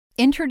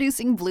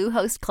Introducing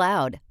Bluehost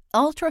Cloud,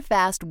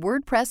 ultra-fast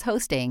WordPress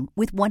hosting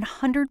with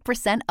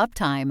 100%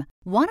 uptime.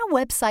 Want a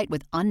website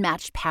with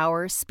unmatched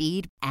power,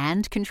 speed,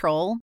 and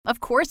control? Of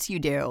course you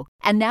do.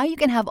 And now you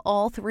can have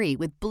all three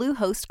with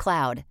Bluehost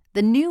Cloud,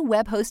 the new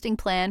web hosting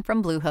plan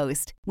from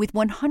Bluehost. With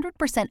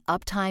 100%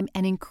 uptime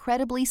and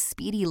incredibly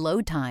speedy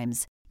load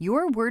times,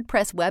 your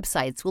WordPress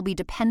websites will be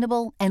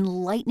dependable and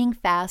lightning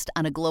fast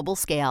on a global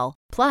scale.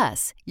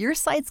 Plus, your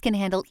sites can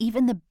handle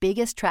even the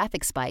biggest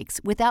traffic spikes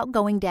without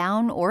going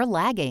down or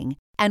lagging.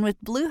 And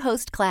with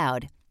Bluehost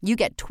Cloud, you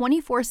get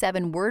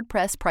 24/7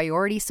 WordPress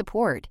priority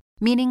support,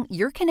 meaning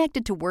you're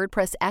connected to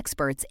WordPress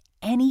experts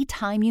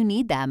anytime you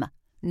need them.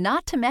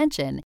 Not to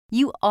mention,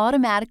 you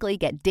automatically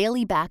get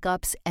daily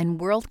backups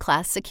and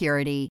world-class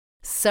security.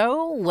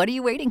 So, what are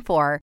you waiting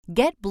for?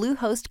 Get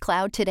Bluehost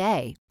Cloud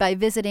today by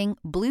visiting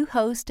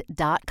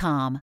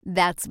Bluehost.com.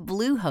 That's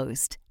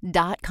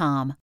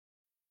Bluehost.com.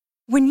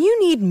 When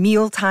you need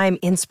mealtime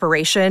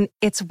inspiration,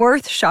 it's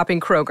worth shopping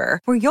Kroger,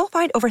 where you'll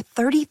find over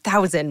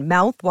 30,000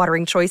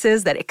 mouth-watering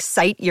choices that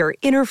excite your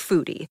inner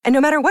foodie. And no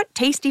matter what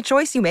tasty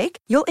choice you make,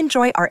 you'll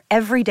enjoy our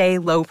everyday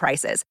low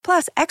prices,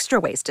 plus extra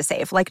ways to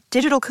save, like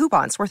digital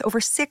coupons worth over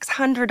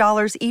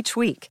 $600 each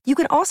week. You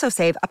can also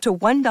save up to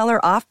 $1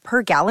 off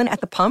per gallon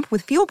at the pump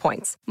with fuel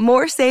points.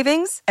 More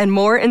savings and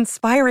more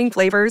inspiring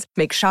flavors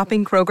make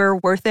shopping Kroger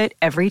worth it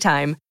every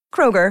time.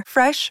 Kroger,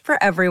 fresh for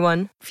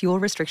everyone. Fuel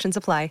restrictions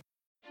apply.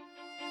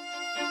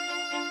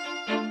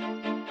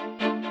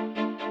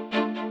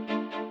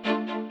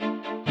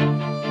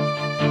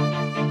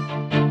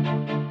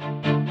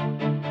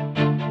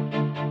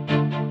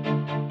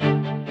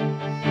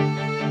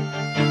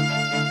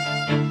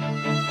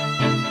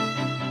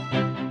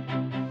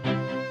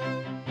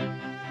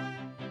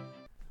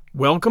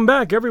 Welcome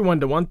back, everyone,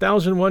 to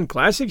 1001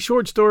 Classic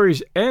Short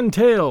Stories and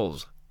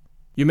Tales.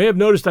 You may have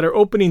noticed that our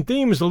opening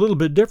theme is a little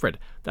bit different.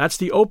 That's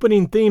the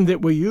opening theme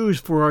that we use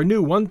for our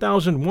new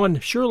 1001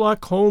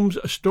 Sherlock Holmes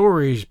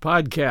Stories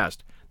podcast.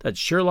 That's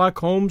Sherlock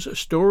Holmes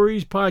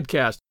Stories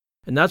podcast.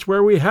 And that's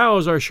where we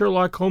house our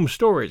Sherlock Holmes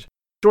stories.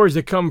 Stories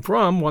that come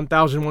from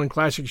 1001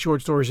 Classic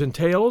Short Stories and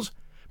Tales,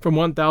 from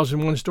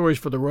 1001 Stories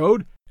for the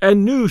Road,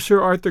 and new Sir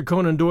Arthur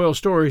Conan Doyle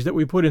stories that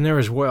we put in there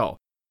as well.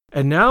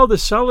 And now The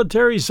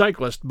Solitary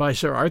Cyclist by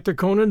Sir Arthur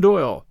Conan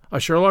Doyle, a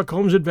Sherlock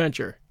Holmes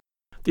adventure.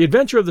 The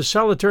adventure of the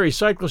Solitary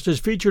Cyclist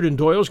is featured in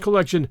Doyle's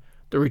collection,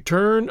 The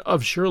Return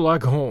of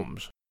Sherlock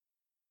Holmes.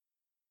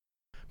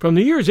 From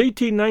the years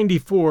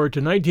 1894 to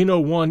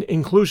 1901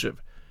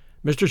 inclusive,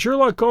 Mr.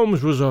 Sherlock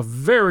Holmes was a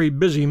very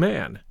busy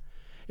man.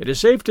 It is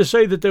safe to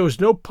say that there was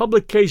no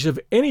public case of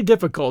any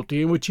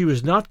difficulty in which he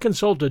was not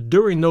consulted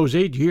during those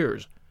 8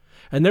 years,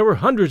 and there were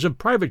hundreds of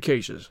private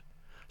cases,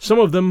 some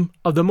of them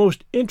of the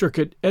most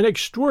intricate and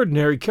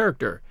extraordinary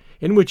character,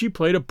 in which he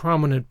played a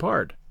prominent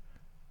part.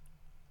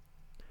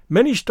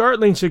 Many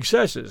startling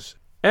successes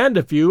and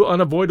a few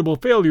unavoidable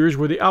failures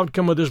were the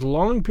outcome of this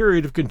long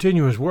period of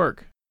continuous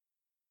work.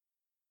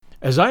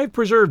 As I have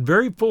preserved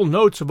very full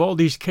notes of all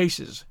these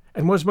cases,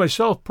 and was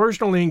myself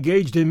personally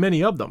engaged in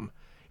many of them,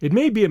 it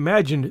may be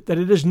imagined that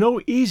it is no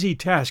easy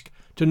task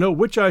to know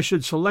which I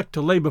should select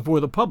to lay before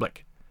the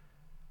public.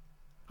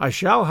 I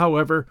shall,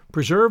 however,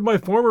 preserve my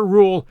former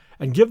rule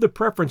and give the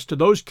preference to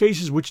those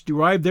cases which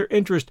derive their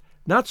interest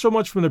not so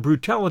much from the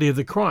brutality of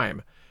the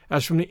crime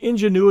as from the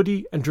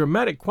ingenuity and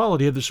dramatic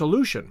quality of the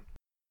solution.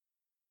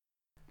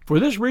 For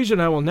this reason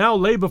I will now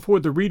lay before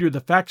the reader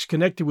the facts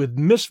connected with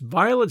Miss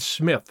Violet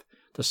Smith,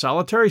 the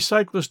solitary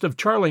cyclist of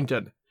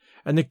Charlington,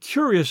 and the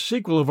curious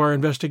sequel of our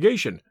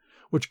investigation,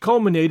 which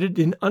culminated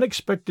in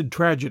unexpected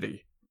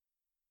tragedy.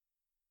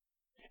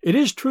 It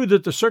is true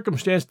that the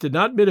circumstance did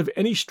not admit of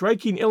any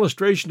striking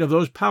illustration of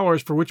those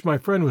powers for which my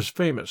friend was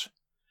famous,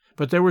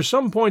 but there were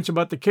some points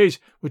about the case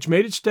which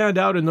made it stand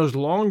out in those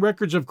long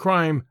records of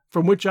crime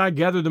from which I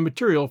gathered the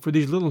material for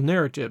these little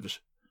narratives.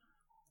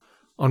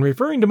 On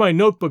referring to my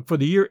notebook for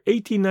the year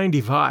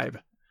 1895,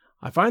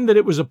 I find that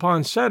it was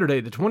upon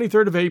Saturday, the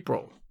 23rd of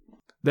April,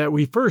 that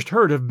we first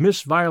heard of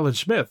Miss Violet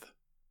Smith.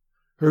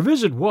 Her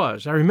visit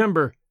was, I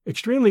remember,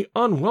 extremely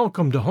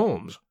unwelcome to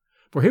Holmes,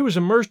 for he was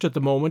immersed at the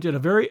moment in a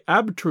very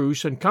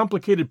abstruse and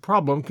complicated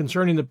problem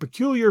concerning the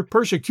peculiar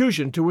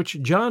persecution to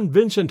which John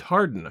Vincent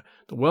Harden,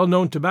 the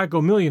well-known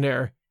tobacco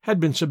millionaire, had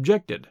been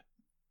subjected,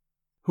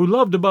 who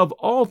loved above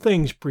all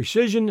things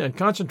precision and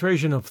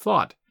concentration of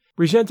thought,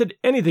 resented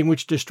anything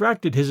which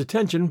distracted his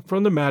attention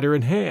from the matter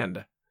in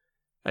hand,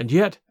 and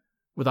yet,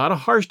 without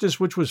a harshness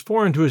which was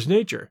foreign to his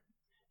nature,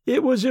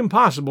 it was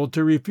impossible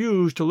to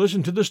refuse to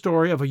listen to the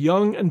story of a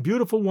young and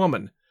beautiful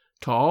woman,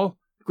 tall,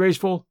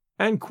 graceful,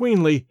 and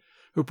queenly,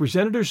 who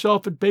presented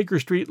herself at Baker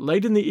Street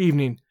late in the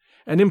evening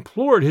and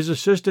implored his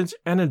assistance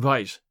and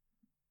advice.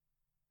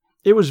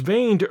 It was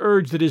vain to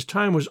urge that his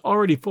time was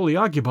already fully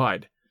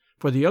occupied,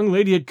 for the young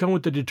lady had come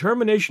with the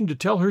determination to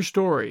tell her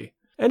story,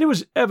 and it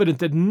was evident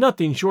that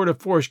nothing short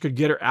of force could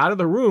get her out of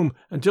the room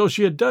until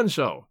she had done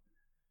so.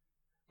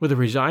 With a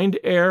resigned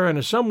air and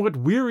a somewhat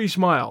weary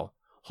smile,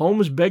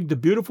 Holmes begged the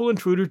beautiful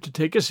intruder to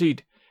take a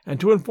seat and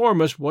to inform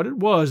us what it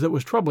was that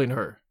was troubling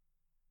her.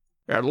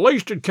 "At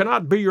least it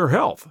cannot be your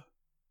health,"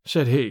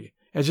 said he,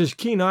 as his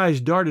keen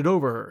eyes darted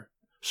over her.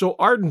 "So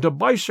ardent a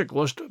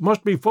bicyclist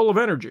must be full of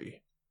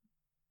energy."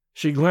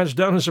 She glanced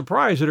down in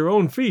surprise at her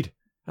own feet,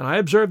 and I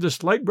observed a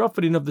slight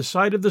roughening of the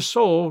side of the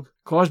sole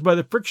caused by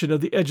the friction of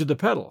the edge of the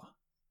pedal.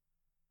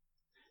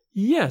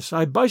 "Yes,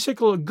 I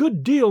bicycle a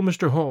good deal,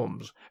 Mr.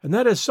 Holmes, and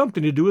that has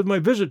something to do with my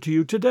visit to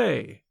you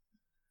today."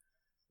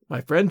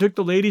 My friend took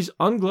the lady's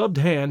ungloved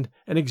hand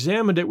and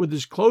examined it with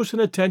as close an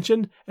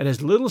attention and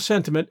as little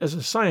sentiment as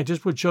a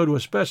scientist would show to a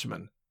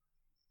specimen.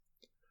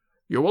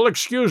 "You will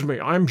excuse me,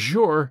 I'm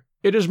sure.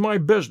 It is my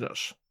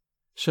business,"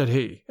 said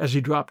he, as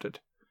he dropped it.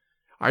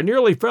 "I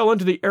nearly fell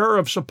into the error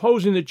of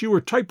supposing that you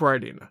were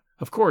typewriting.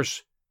 Of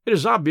course, it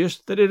is obvious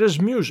that it is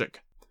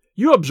music.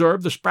 You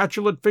observe the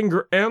spatulate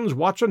finger ends,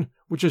 Watson,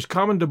 which is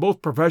common to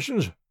both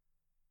professions.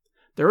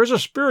 There is a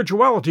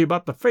spirituality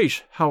about the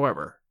face,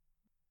 however,"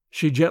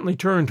 she gently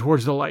turned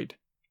towards the light,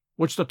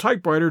 "which the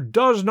typewriter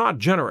does not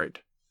generate.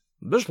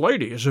 This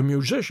lady is a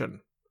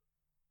musician."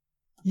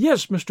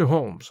 "Yes, Mr.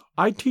 Holmes,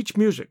 I teach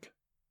music."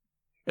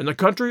 "In the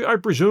country, I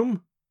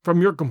presume,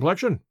 from your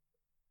complexion?"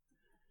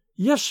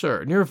 "Yes,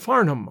 sir, near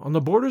Farnham, on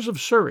the borders of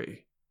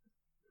Surrey."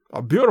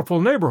 "A beautiful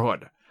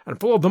neighborhood, and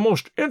full of the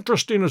most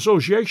interesting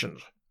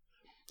associations.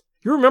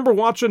 You remember,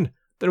 Watson,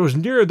 that it was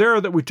near there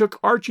that we took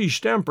Archie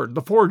Stampford,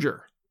 the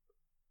forger.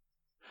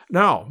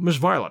 Now, Miss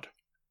Violet,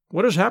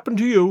 what has happened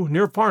to you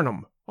near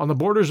Farnham, on the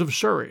borders of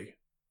Surrey?"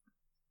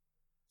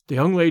 The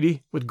young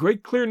lady, with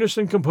great clearness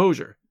and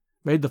composure,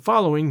 made the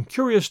following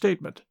curious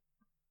statement.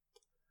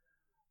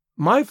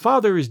 "My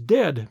father is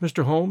dead,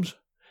 Mr. Holmes.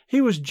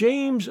 He was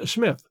James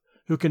Smith,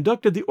 who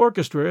conducted the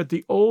orchestra at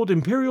the old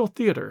Imperial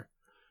Theatre.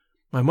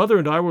 My mother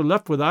and I were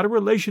left without a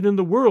relation in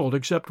the world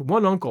except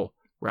one uncle,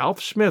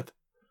 Ralph Smith,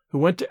 who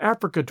went to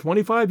Africa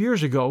 25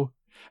 years ago,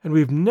 and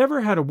we've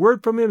never had a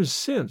word from him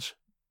since.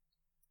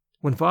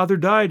 When father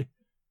died,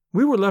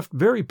 we were left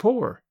very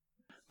poor,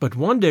 but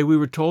one day we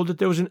were told that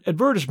there was an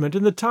advertisement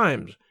in the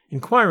Times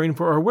inquiring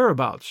for our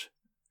whereabouts.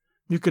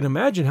 You can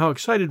imagine how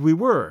excited we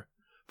were,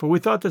 for we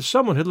thought that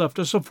someone had left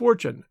us a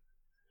fortune.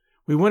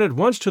 We went at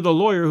once to the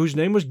lawyer whose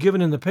name was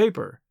given in the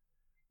paper.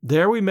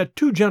 There we met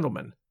two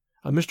gentlemen,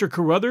 a Mr.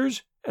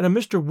 Carruthers and a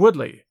Mr.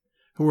 Woodley,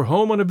 who were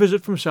home on a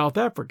visit from South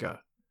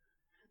Africa.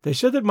 They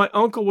said that my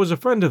uncle was a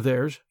friend of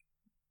theirs,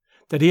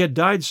 that he had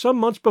died some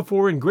months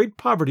before in great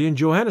poverty in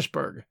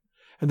Johannesburg,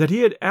 and that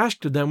he had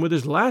asked them with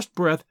his last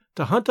breath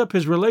to hunt up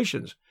his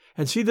relations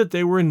and see that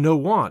they were in no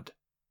want.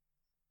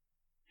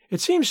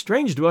 It seems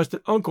strange to us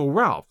that Uncle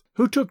Ralph,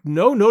 who took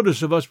no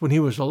notice of us when he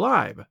was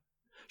alive,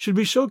 should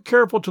be so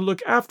careful to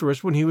look after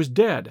us when he was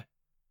dead.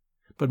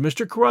 But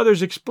Mr.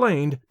 Carruthers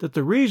explained that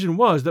the reason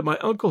was that my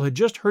uncle had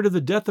just heard of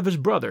the death of his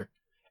brother,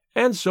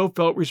 and so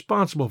felt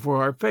responsible for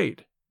our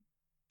fate."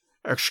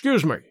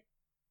 "Excuse me,"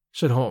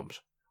 said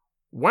Holmes.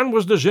 "When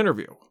was this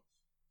interview?"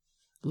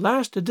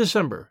 "Last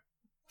December,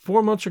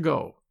 4 months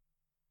ago."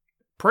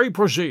 "Pray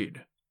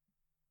proceed."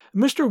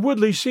 "Mr.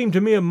 Woodley seemed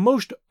to me a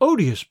most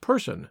odious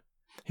person.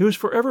 He was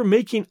forever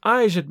making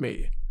eyes at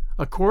me,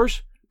 a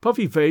coarse,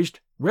 puffy-faced,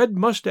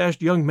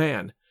 red-mustached young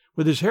man,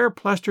 with his hair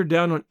plastered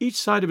down on each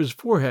side of his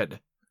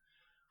forehead.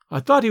 I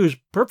thought he was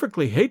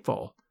perfectly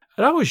hateful,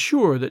 and I was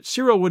sure that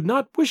Cyril would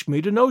not wish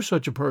me to know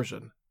such a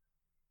person."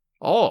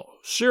 "Oh,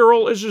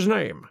 Cyril is his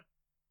name,"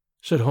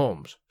 said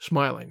Holmes,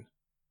 smiling.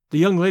 The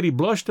young lady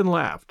blushed and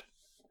laughed.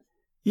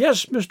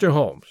 "Yes, Mr.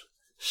 Holmes,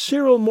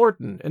 Cyril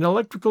Morton, an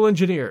electrical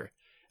engineer,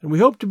 and we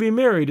hope to be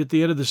married at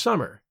the end of the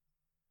summer.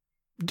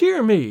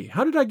 Dear me,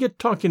 how did I get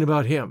talking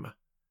about him?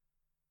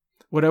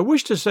 What I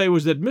wished to say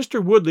was that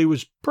Mr. Woodley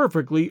was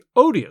perfectly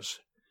odious,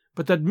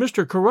 but that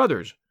Mr.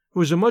 Carruthers, who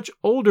was a much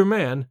older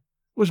man,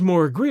 was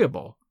more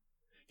agreeable.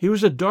 He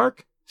was a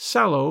dark,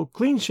 sallow,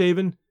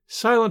 clean-shaven,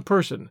 silent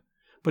person,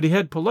 but he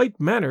had polite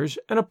manners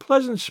and a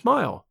pleasant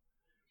smile.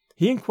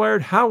 He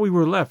inquired how we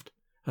were left,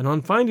 and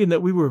on finding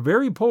that we were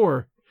very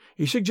poor,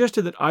 he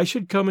suggested that I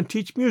should come and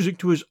teach music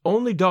to his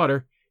only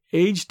daughter,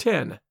 aged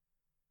 10.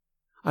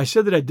 I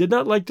said that I did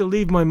not like to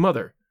leave my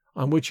mother,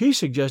 on which he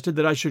suggested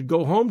that I should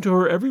go home to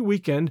her every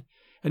weekend,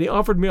 and he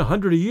offered me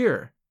 100 a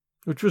year,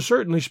 which was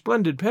certainly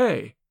splendid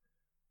pay.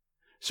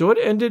 So it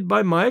ended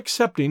by my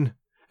accepting,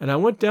 and I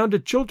went down to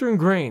Chiltern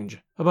Grange,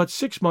 about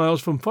 6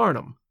 miles from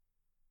Farnham.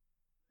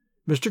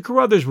 Mr.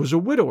 Carruthers was a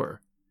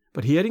widower,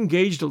 but he had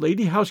engaged a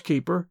lady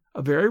housekeeper,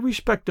 a very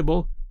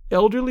respectable,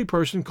 elderly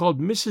person called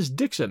Mrs.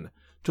 Dixon,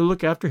 to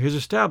look after his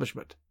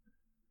establishment.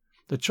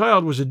 The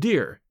child was a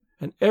dear,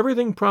 and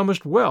everything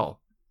promised well.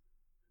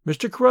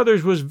 Mr.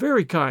 Carruthers was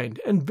very kind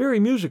and very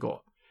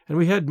musical, and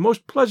we had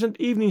most pleasant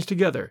evenings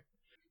together.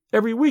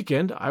 Every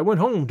weekend I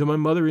went home to my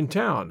mother in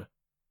town.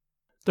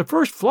 The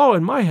first flaw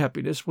in my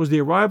happiness was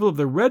the arrival of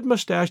the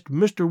red-mustached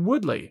Mr.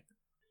 Woodley.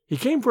 He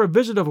came for a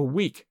visit of a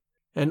week,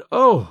 and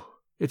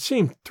it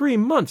seemed 3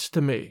 months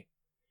to me.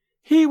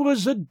 He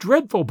was a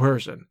dreadful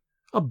person,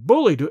 a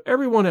bully to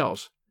everyone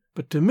else,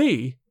 but to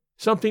me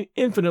something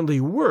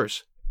infinitely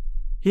worse.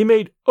 He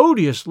made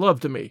odious love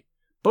to me,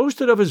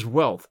 boasted of his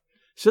wealth,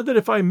 said that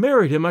if I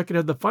married him I could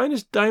have the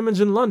finest diamonds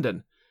in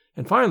London,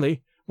 and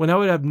finally, when I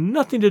would have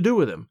nothing to do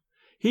with him,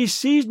 He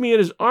seized me in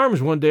his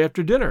arms one day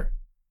after dinner.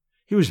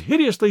 He was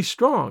hideously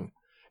strong,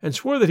 and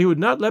swore that he would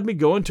not let me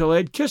go until I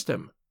had kissed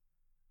him.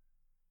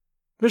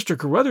 Mr.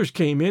 Carruthers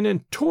came in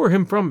and tore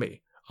him from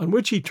me, on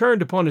which he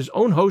turned upon his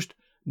own host,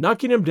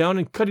 knocking him down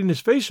and cutting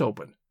his face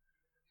open.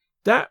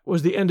 That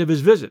was the end of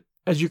his visit,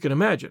 as you can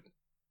imagine.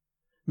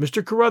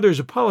 Mr. Carruthers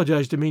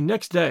apologized to me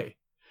next day,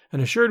 and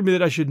assured me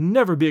that I should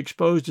never be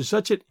exposed to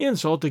such an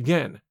insult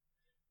again,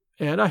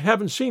 and I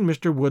haven't seen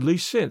Mr. Woodley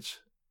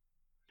since.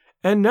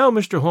 And now,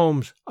 Mr.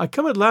 Holmes, I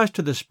come at last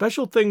to the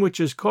special thing which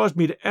has caused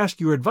me to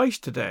ask your advice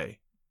today.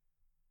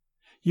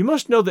 You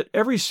must know that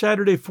every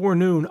Saturday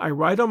forenoon I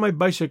ride on my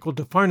bicycle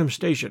to Farnham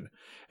Station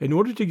in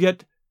order to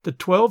get the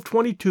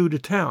 12:22 to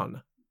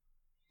town.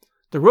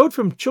 The road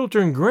from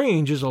Chiltern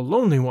Grange is a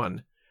lonely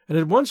one, and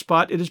at one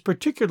spot it is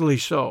particularly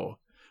so,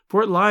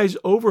 for it lies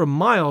over a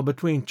mile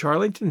between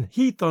Charlington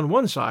Heath on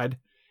one side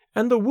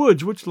and the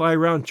woods which lie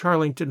round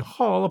Charlington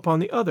Hall upon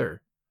the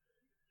other.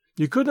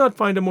 You could not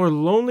find a more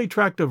lonely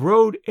tract of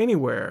road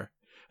anywhere,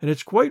 and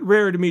it's quite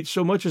rare to meet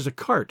so much as a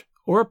cart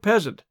or a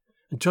peasant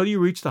until you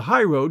reach the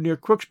high road near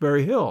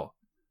Crooksbury Hill.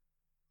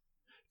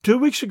 2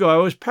 weeks ago I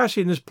was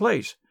passing this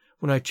place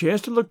when I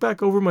chanced to look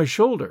back over my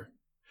shoulder,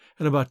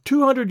 and about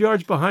 200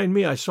 yards behind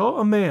me I saw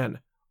a man,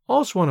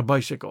 also on a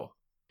bicycle.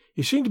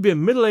 He seemed to be a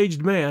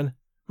middle-aged man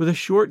with a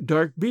short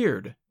dark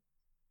beard.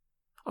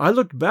 I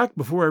looked back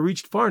before I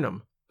reached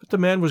Farnham, but the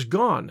man was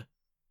gone,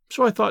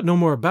 so I thought no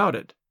more about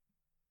it.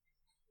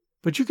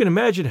 But you can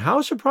imagine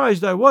how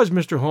surprised I was,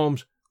 Mr.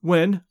 Holmes,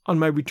 when, on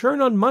my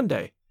return on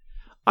Monday,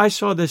 I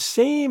saw the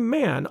same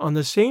man on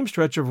the same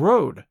stretch of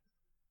road.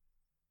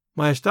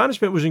 My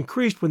astonishment was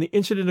increased when the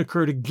incident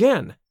occurred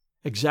again,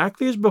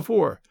 exactly as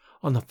before,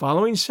 on the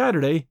following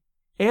Saturday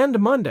and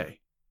Monday.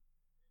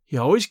 He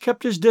always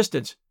kept his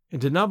distance and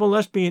did not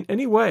molest me in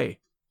any way,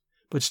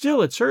 but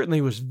still it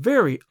certainly was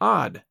very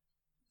odd.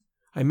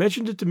 I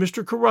mentioned it to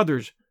Mr.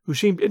 Carruthers, who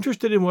seemed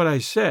interested in what I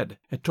said,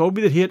 and told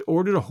me that he had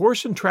ordered a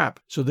horse and trap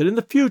so that in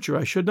the future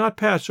I should not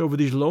pass over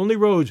these lonely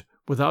roads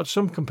without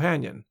some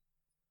companion.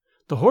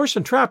 The horse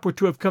and trap were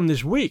to have come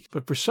this week,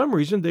 but for some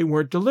reason they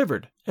weren't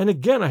delivered, and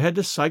again I had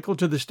to cycle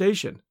to the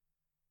station.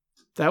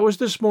 That was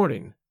this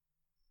morning.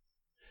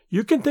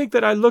 You can think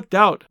that I looked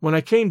out when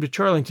I came to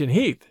Charlington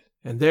Heath,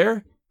 and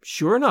there,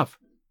 sure enough,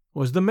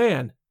 was the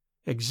man,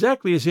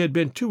 exactly as he had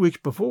been 2 weeks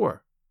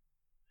before.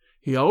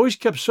 He always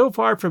kept so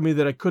far from me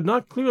that I could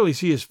not clearly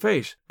see his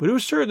face, but it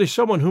was certainly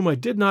someone whom I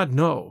did not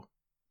know.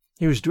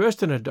 He was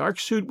dressed in a dark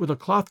suit with a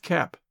cloth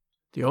cap.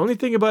 The only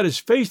thing about his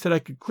face that I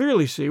could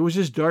clearly see was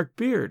his dark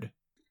beard.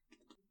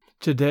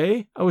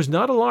 Today I was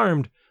not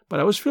alarmed, but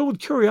I was filled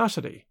with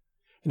curiosity,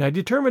 and I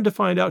determined to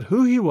find out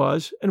who he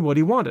was and what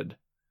he wanted.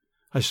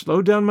 I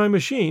slowed down my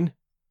machine,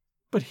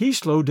 but he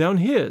slowed down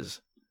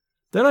his.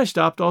 Then I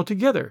stopped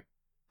altogether,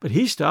 but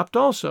he stopped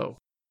also.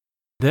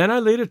 Then I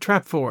laid a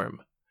trap for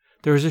him.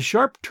 There is a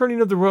sharp turning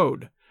of the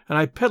road, and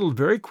I pedaled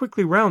very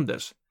quickly round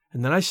this,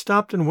 and then I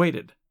stopped and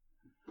waited.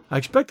 I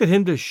expected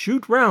him to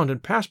shoot round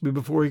and pass me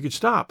before he could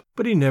stop,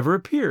 but he never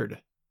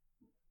appeared.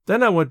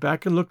 Then I went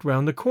back and looked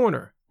round the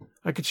corner.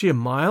 I could see a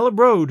mile of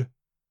road,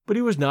 but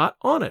he was not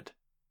on it.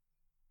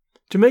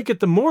 To make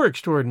it the more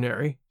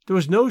extraordinary, there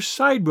was no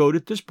side road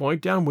at this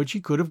point down which he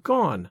could have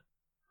gone.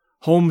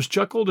 Holmes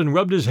chuckled and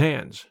rubbed his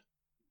hands.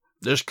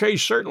 "This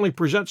case certainly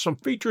presents some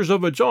features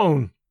of its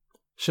own,"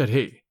 said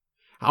he.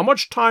 "How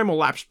much time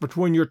elapsed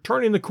between your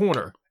turning the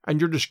corner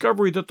and your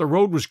discovery that the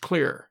road was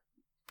clear?"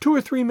 2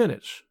 or 3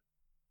 minutes.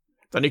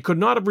 "Then he could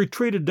not have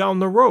retreated down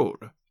the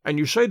road, and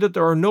you say that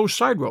there are no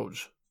side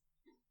roads?"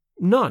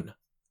 "None."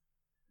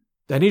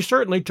 "Then he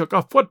certainly took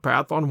a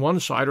footpath on one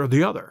side or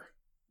the other."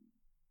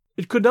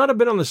 "It could not have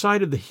been on the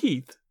side of the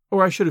heath,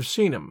 or I should have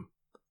seen him."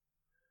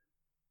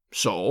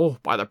 "So,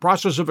 by the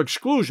process of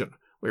exclusion,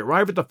 we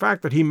arrive at the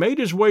fact that he made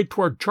his way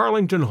toward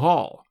Charlington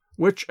Hall,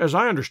 which, as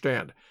I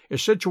understand,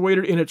 is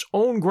situated in its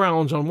own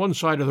grounds on one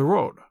side of the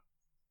road.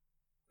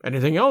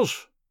 Anything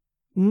else?"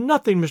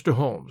 "Nothing, Mr.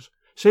 Holmes,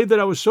 save that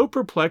I was so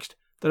perplexed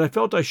that I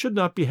felt I should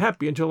not be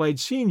happy until I had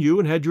seen you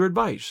and had your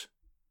advice."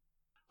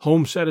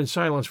 Holmes sat in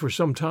silence for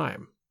some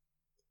time.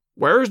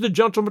 "Where is the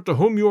gentleman to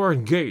whom you are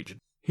engaged?"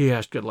 he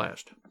asked at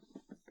last.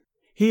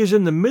 "He is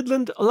in the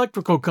Midland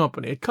Electrical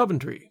Company at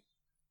Coventry."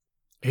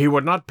 "He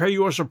would not pay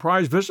you a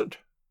surprise visit?"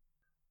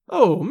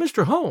 "Oh,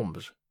 Mr.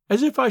 Holmes,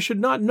 as if I should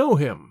not know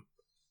him."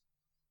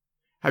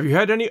 "Have you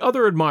had any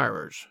other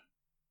admirers?"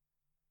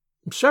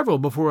 "Several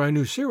before I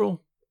knew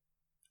Cyril."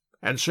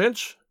 "And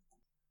since?"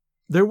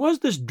 "There was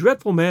this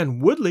dreadful man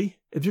Woodley,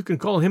 if you can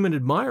call him an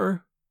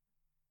admirer."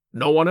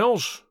 "No one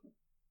else?"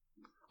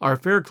 Our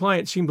fair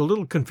client seemed a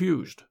little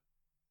confused.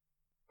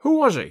 "Who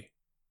was he?"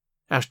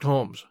 asked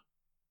Holmes.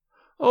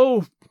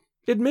 "Oh,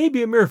 it may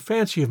be a mere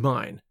fancy of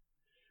mine,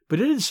 but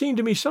it had seemed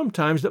to me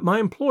sometimes that my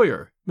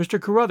employer,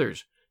 Mr.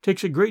 Carruthers,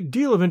 takes a great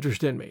deal of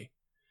interest in me.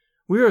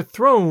 We are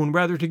thrown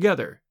rather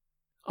together.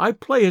 I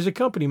play his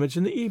accompaniments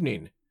in the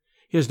evening.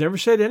 He has never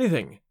said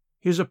anything.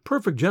 He is a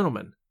perfect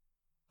gentleman.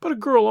 But a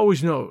girl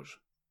always knows."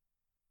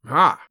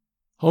 "Ah!"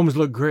 Holmes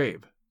looked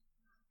grave.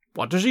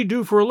 "What does he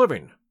do for a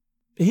living?"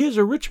 "He is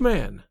a rich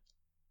man."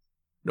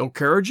 No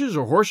carriages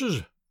or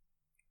horses?"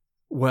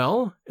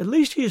 "Well, at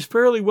least he is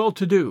fairly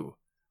well-to-do,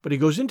 but he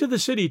goes into the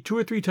city 2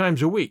 or 3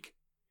 times a week.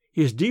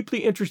 He is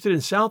deeply interested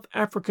in South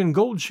African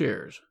gold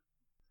shares."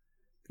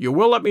 "You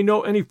will let me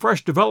know any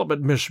fresh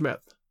development, Miss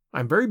Smith.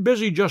 I'm very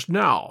busy just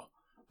now,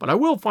 but I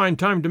will find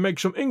time to make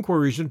some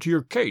inquiries into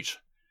your case.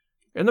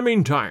 In the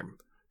meantime,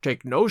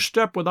 take no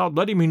step without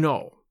letting me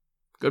know.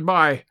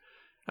 Goodbye,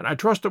 and I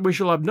trust that we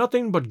shall have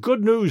nothing but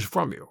good news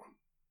from you."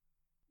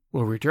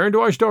 We'll return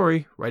to our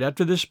story right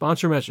after this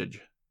sponsor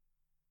message.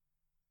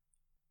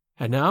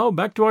 And now,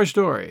 back to our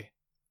story.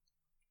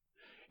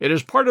 "It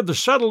is part of the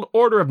settled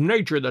order of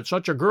nature that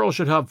such a girl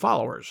should have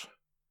followers,"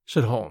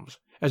 said Holmes,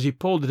 as he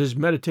pulled at his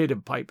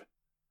meditative pipe.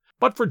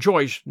 "But for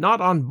Joyce,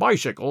 not on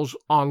bicycles,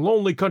 on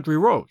lonely country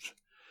roads.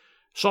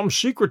 Some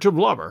secretive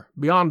lover,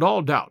 beyond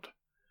all doubt.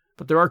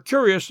 But there are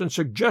curious and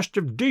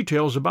suggestive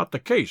details about the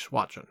case,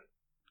 Watson."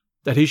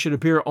 "That he should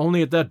appear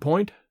only at that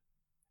point?"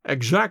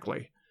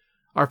 "Exactly.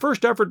 Our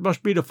first effort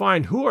must be to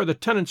find who are the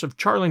tenants of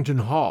Charlington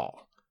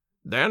Hall.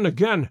 Then,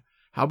 again,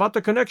 how about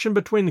the connection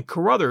between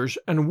Carruthers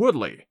and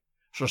Woodley,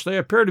 since they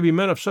appear to be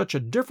men of such a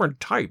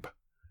different type?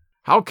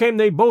 How came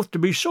they both to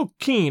be so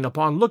keen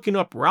upon looking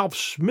up Ralph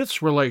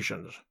Smith's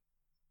relations?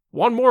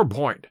 One more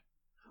point.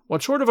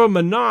 What sort of a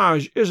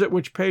menage is it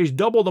which pays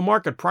double the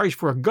market price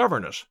for a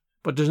governess,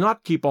 but does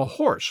not keep a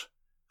horse,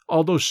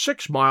 although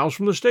 6 miles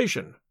from the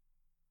station?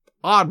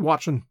 Odd,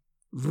 Watson,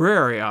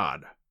 very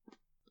odd."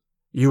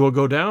 "You will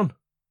go down?"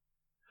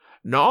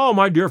 "No,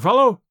 my dear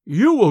fellow,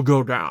 you will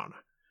go down.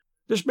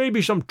 This may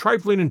be some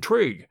trifling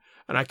intrigue,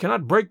 and I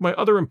cannot break my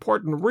other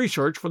important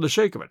research for the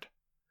sake of it.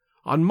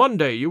 On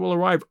Monday you will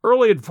arrive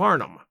early at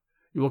Farnham.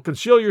 You will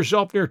conceal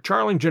yourself near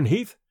Charlington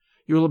Heath.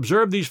 You will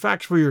observe these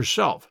facts for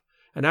yourself,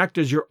 and act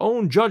as your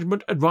own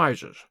judgment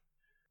advises.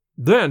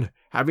 Then,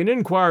 having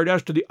inquired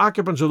as to the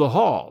occupants of the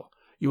hall,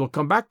 you will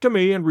come back to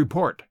me and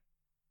report.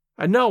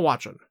 And now,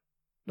 Watson,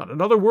 not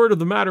another word of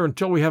the matter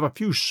until we have a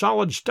few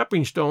solid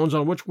stepping-stones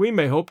on which we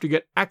may hope to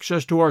get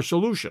access to our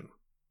solution."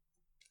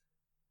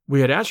 We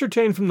had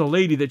ascertained from the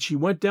lady that she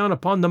went down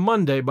upon the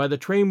Monday by the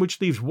train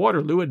which leaves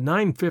Waterloo at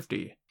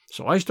 9:50,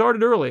 so I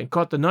started early and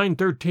caught the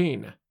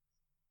 9:13.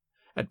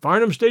 At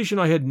Farnham Station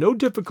I had no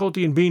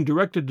difficulty in being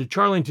directed to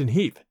Charlington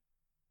Heath.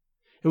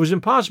 It was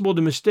impossible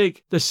to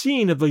mistake the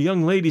scene of the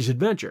young lady's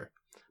adventure,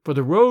 for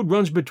the road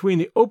runs between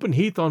the open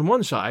heath on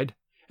one side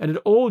and an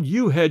old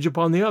yew hedge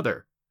upon the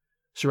other,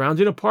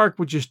 surrounding a park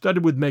which is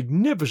studded with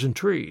magnificent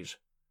trees.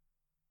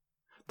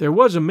 There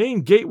was a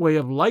main gateway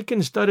of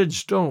lichen-studded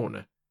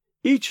stone,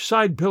 each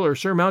side pillar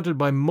surmounted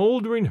by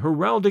mouldering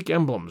heraldic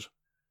emblems.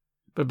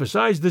 But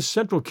besides this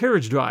central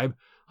carriage drive,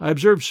 I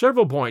observed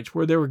several points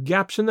where there were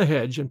gaps in the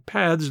hedge and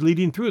paths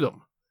leading through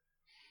them.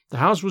 The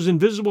house was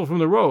invisible from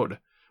the road,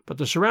 but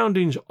the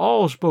surroundings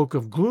all spoke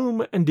of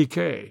gloom and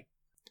decay.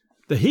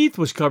 The heath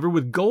was covered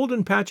with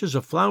golden patches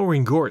of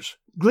flowering gorse,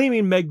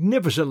 gleaming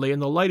magnificently in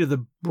the light of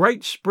the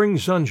bright spring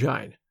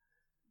sunshine.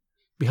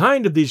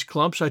 Behind of these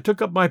clumps I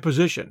took up my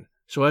position,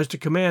 so as to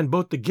command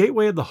both the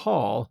gateway of the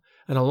hall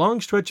and a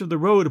long stretch of the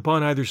road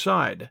upon either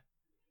side.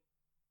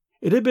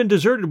 It had been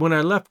deserted when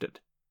I left it,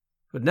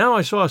 but now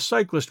I saw a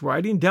cyclist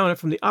riding down it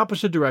from the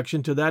opposite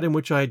direction to that in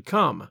which I had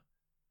come.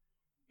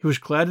 He was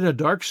clad in a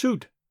dark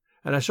suit,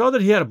 and I saw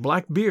that he had a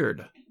black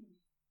beard.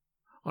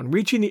 On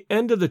reaching the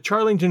end of the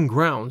Charlington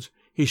grounds,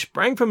 he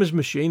sprang from his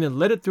machine and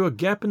led it through a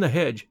gap in the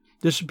hedge,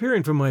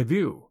 disappearing from my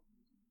view.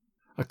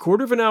 A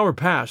quarter of an hour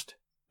passed,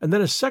 and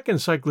then a second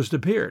cyclist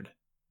appeared.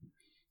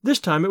 This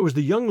time it was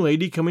the young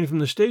lady coming from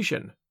the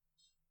station.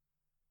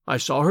 I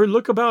saw her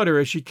look about her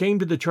as she came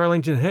to the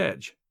Charlington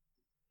hedge.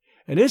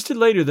 An instant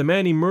later the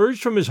man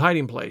emerged from his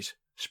hiding-place,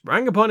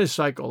 sprang upon his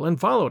cycle, and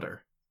followed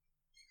her.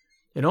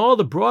 In all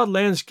the broad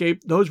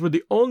landscape those were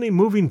the only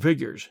moving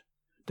figures,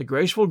 the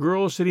graceful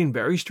girl sitting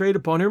very straight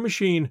upon her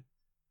machine,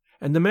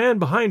 and the man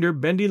behind her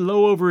bending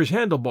low over his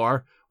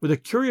handlebar with a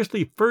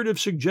curiously furtive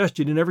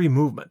suggestion in every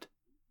movement.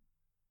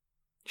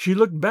 She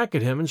looked back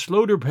at him and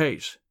slowed her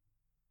pace.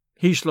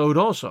 He slowed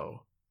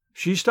also.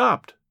 She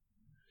stopped.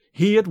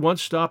 He at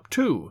once stopped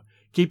too,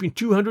 keeping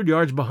 200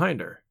 yards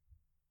behind her.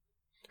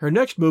 Her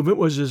next movement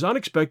was as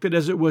unexpected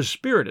as it was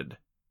spirited.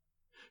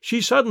 She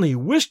suddenly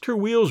whisked her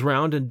wheels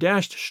round and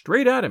dashed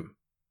straight at him.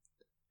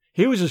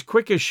 He was as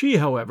quick as she,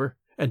 however,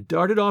 and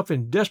darted off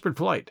in desperate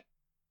flight.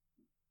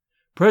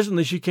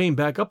 Presently she came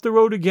back up the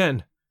road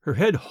again, her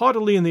head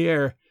haughtily in the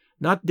air,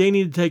 not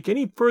deigning to take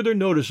any further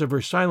notice of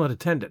her silent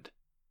attendant.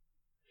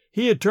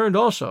 He had turned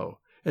also,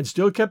 and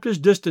still kept his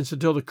distance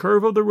until the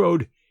curve of the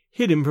road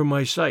hid him from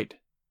my sight.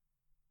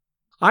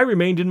 I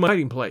remained in my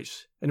hiding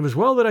place, and it was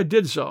well that I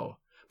did so,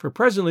 for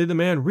presently the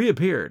man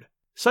reappeared,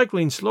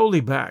 cycling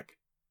slowly back.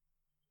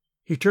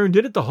 He turned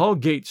in at the hall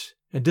gates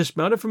and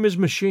dismounted from his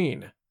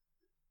machine.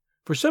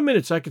 For some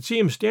minutes I could see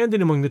him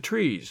standing among the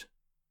trees.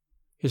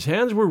 His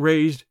hands were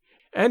raised,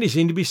 and he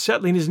seemed to be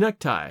settling his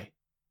necktie.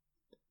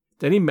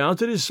 Then he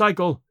mounted his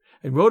cycle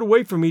and rode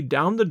away from me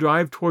down the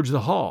drive towards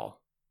the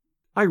hall.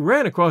 I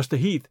ran across the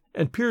heath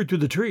and peered through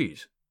the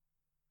trees.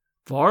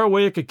 Far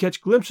away I could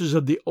catch glimpses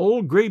of the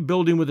old grey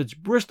building with its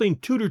bristling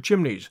Tudor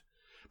chimneys,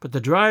 but the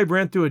drive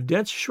ran through a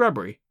dense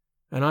shrubbery,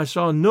 and I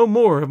saw no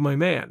more of my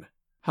man.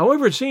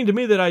 However, it seemed to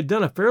me that I had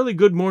done a fairly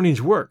good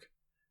morning's work,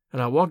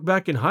 and I walked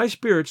back in high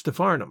spirits to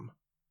Farnham.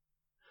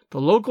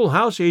 The local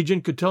house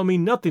agent could tell me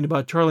nothing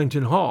about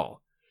Charlington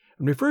Hall,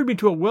 and referred me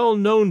to a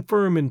well-known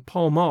firm in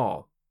Pall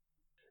Mall.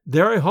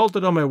 There I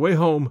halted on my way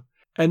home,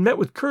 and met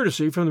with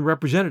courtesy from the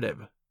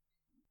representative.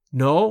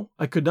 No,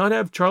 I could not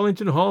have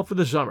Charlington Hall for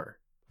the summer.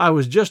 I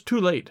was just too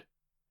late.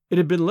 It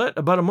had been let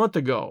about a month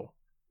ago.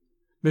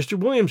 Mr.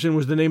 Williamson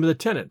was the name of the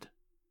tenant.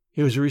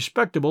 He was a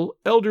respectable,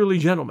 elderly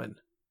gentleman.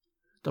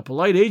 The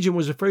polite agent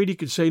was afraid he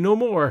could say no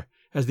more,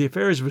 as the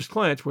affairs of his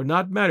clients were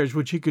not matters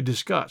which he could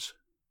discuss.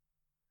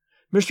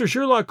 Mr.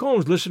 Sherlock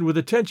Holmes listened with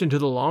attention to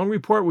the long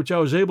report which I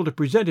was able to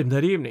present him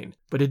that evening,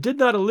 but it did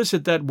not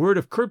elicit that word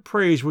of curt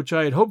praise which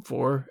I had hoped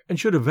for and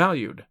should have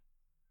valued.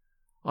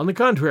 On the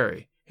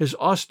contrary, his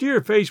austere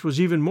face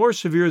was even more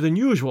severe than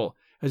usual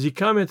as he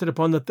commented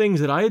upon the things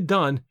that I had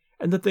done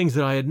and the things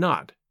that I had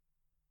not.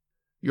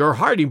 "Your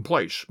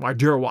hiding-place, my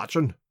dear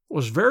Watson,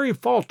 was very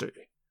faulty.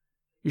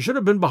 You should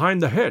have been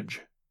behind the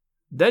hedge.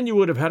 Then you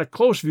would have had a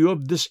close view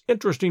of this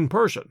interesting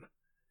person.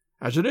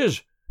 As it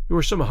is, you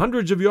were some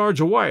hundreds of yards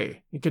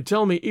away, and can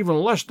tell me even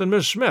less than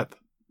Miss Smith.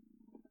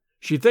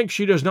 She thinks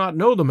she does not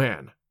know the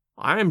man.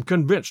 I am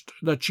convinced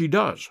that she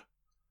does.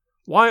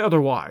 Why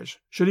otherwise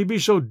should he be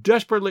so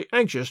desperately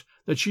anxious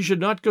that she should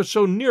not go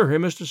so near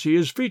him as to see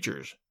his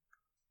features?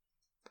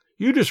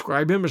 You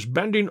describe him as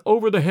bending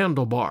over the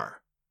handlebar.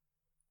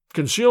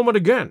 Concealment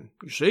again,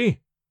 you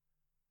see.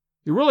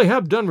 You really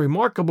have done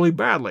remarkably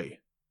badly.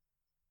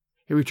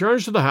 He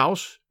returns to the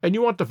house, and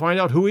you want to find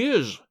out who he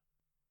is.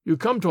 You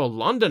come to a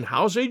London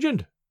house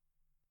agent?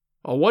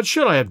 Oh, what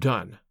should I have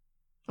done?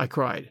 I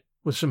cried,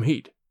 with some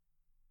heat.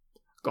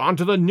 Gone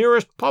to the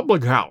nearest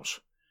public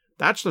house.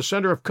 That's the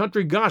center of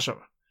country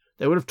gossip.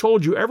 They would have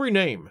told you every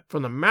name,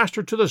 from the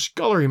master to the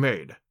scullery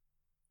maid.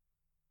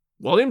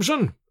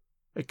 Williamson?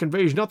 It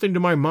conveys nothing to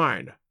my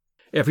mind.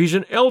 If he's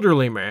an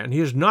elderly man, he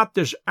is not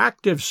this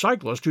active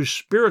cyclist who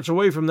spirits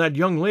away from that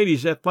young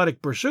lady's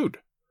athletic pursuit.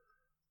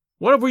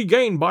 What have we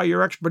gained by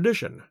your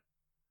expedition?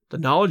 The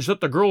knowledge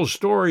that the girl's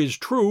story is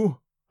true,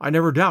 I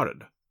never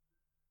doubted.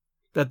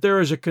 That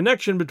there is a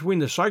connection between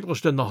the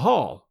cyclist and the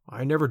Hall,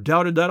 I never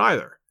doubted that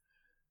either.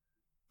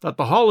 That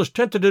the Hall is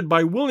tenanted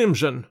by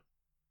Williamson,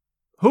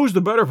 who's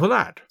the better for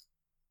that?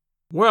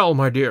 Well,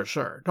 my dear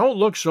sir, don't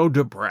look so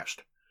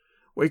depressed.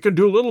 We can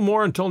do little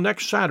more until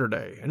next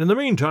Saturday, and in the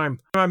meantime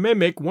I may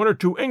make one or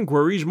two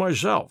inquiries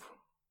myself.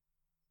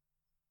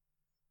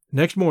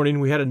 Next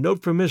morning we had a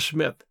note from Miss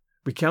Smith,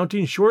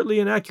 recounting shortly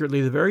and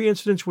accurately the very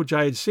incidents which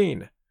I had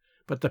seen,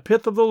 but the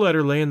pith of the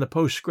letter lay in the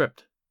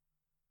postscript.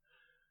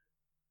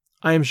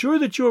 I am sure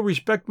that you will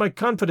respect my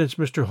confidence,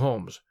 Mr.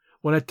 Holmes,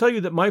 when I tell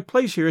you that my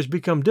place here has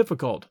become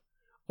difficult,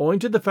 owing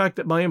to the fact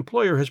that my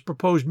employer has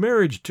proposed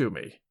marriage to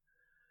me.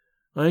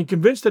 I am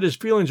convinced that his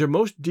feelings are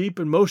most deep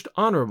and most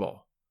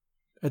honorable.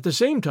 At the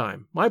same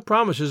time, my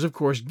promise is of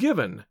course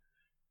given.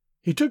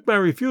 He took my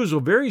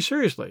refusal very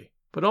seriously,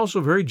 but also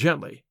very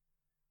gently.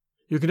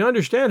 You can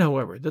understand,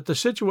 however, that the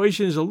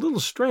situation is a little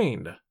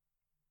strained.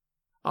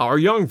 Our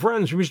young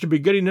friend seems to be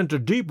getting into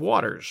deep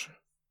waters,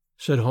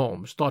 said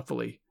Holmes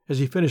thoughtfully, as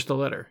he finished the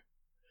letter.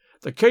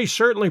 The case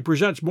certainly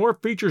presents more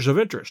features of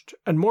interest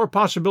and more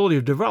possibility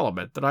of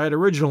development than I had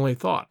originally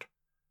thought.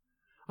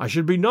 I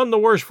should be none the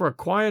worse for a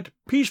quiet,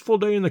 peaceful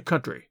day in the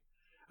country,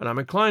 and I'm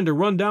inclined to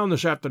run down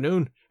this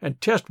afternoon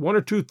and test one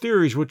or two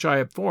theories which I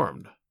have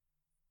formed.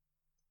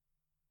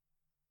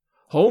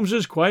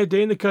 Holmes's quiet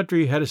day in the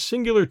country had a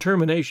singular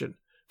termination,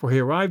 for he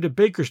arrived at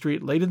Baker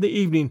Street late in the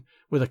evening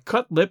with a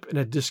cut lip and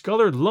a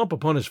discolored lump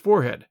upon his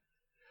forehead,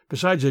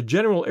 besides a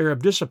general air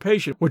of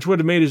dissipation which would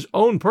have made his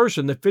own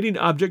person the fitting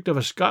object of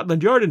a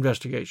Scotland Yard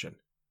investigation.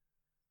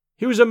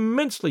 He was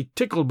immensely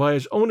tickled by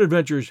his own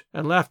adventures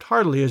and laughed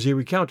heartily as he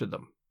recounted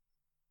them.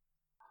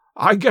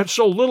 I get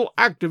so little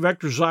active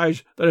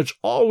exercise that it's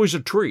always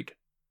a treat,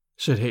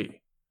 said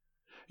he.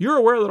 You're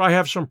aware that I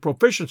have some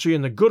proficiency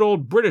in the good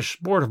old British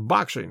sport of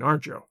boxing,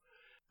 aren't you?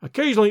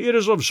 Occasionally it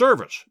is of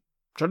service.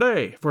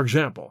 Today, for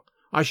example,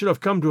 I should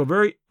have come to a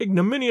very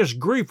ignominious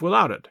grief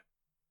without it.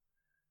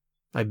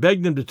 I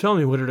begged him to tell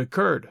me what had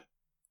occurred.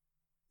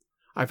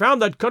 I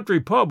found that country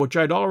pub which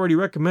I had already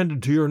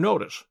recommended to your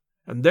notice,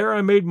 and there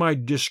I made my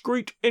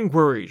discreet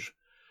inquiries.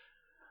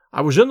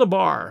 I was in the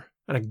bar,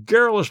 and a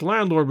garrulous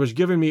landlord was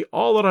giving me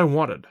all that I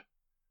wanted.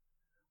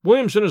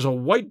 Williamson is a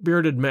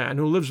white-bearded man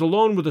who lives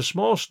alone with a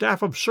small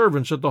staff of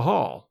servants at the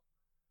Hall.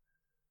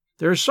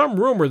 There is some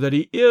rumor that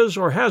he is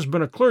or has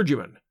been a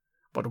clergyman,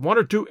 but one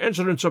or two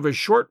incidents of his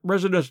short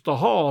residence at the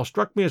Hall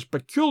struck me as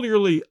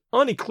peculiarly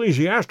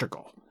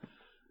unecclesiastical.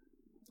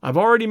 I've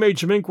already made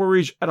some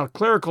inquiries at a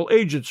clerical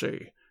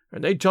agency,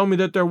 and they tell me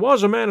that there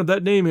was a man of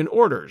that name in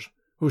orders,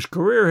 whose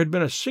career had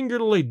been a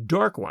singularly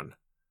dark one.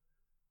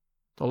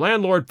 The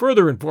landlord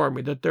further informed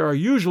me that there are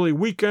usually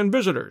week-end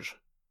visitors.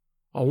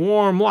 A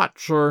warm lot,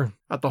 sir,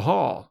 at the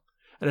Hall,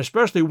 and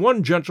especially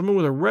one gentleman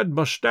with a red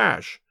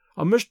moustache,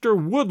 a Mr.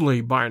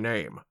 Woodley by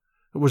name,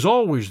 who was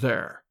always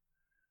there.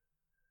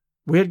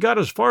 We had got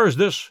as far as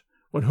this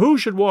when who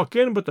should walk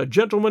in but the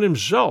gentleman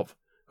himself,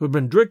 who had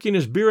been drinking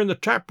his beer in the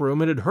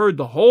tap-room and had heard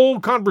the whole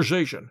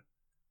conversation.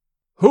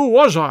 "Who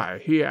was I?"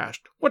 he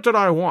asked. "What did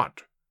I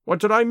want? What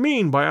did I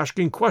mean by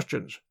asking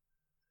questions?"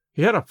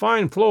 He had a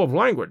fine flow of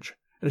language,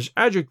 and his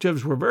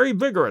adjectives were very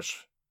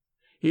vigorous.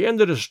 He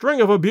ended a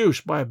string of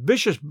abuse by a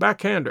vicious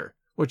backhander,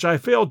 which I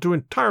failed to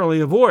entirely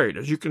avoid,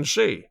 as you can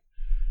see.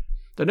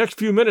 The next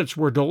few minutes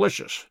were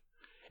delicious.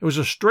 It was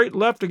a straight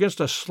left against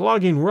a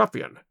slogging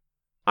ruffian.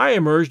 I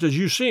emerged as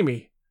you see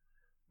me.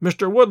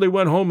 Mr. Woodley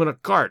went home in a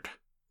cart.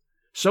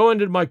 So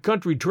ended my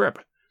country trip,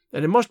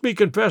 and it must be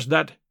confessed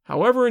that,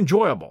 however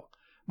enjoyable,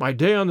 my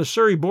day on the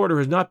Surrey border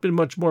has not been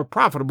much more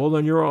profitable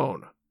than your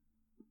own.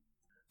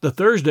 The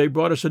Thursday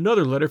brought us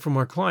another letter from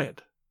our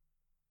client.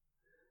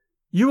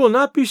 You will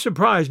not be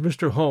surprised,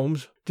 Mr.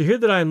 Holmes, to hear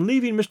that I am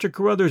leaving Mr.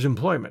 Carruthers'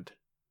 employment.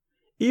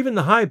 Even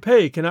the high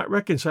pay cannot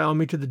reconcile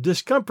me to the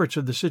discomforts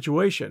of the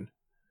situation.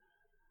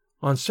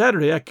 On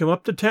Saturday I come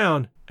up to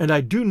town, and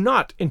I do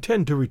not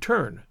intend to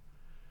return.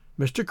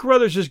 Mr.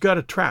 Carruthers has got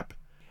a trap,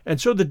 and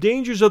so the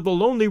dangers of the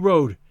lonely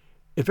road,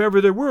 if ever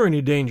there were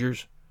any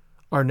dangers,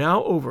 are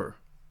now over.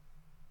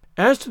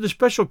 As to the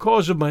special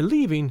cause of my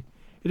leaving,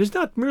 it is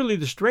not merely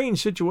the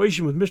strange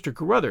situation with Mr.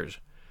 Carruthers,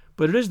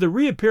 but it is the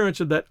reappearance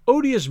of that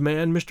odious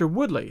man, Mr.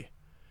 Woodley.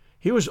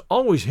 He was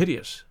always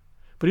hideous,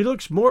 but he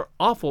looks more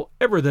awful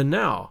ever than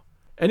now,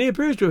 and he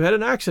appears to have had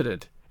an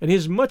accident, and he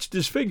is much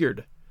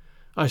disfigured.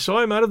 I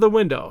saw him out of the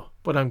window,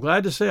 but I'm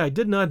glad to say I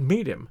did not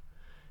meet him.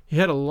 He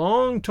had a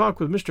long talk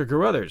with Mr.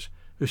 Carruthers,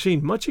 who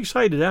seemed much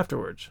excited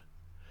afterwards.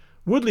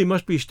 Woodley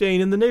must be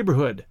staying in the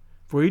neighborhood,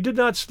 for he did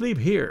not sleep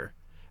here,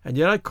 and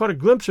yet I caught a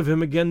glimpse of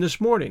him again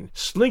this morning,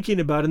 slinking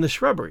about in the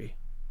shrubbery.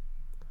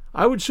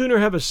 I would sooner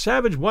have a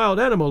savage wild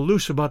animal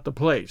loose about the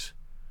place.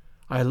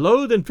 I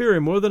loathe and fear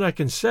him more than I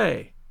can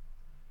say.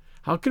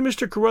 How can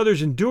Mr.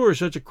 Carruthers endure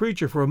such a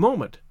creature for a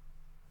moment?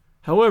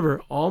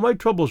 However, all my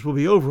troubles will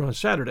be over on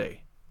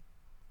Saturday.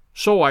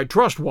 "So I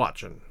trust,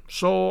 Watson,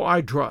 so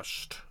I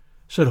trust,"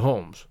 said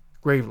Holmes,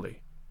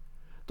 gravely.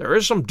 "There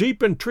is some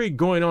deep intrigue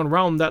going on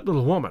round that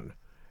little woman,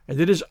 and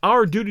it is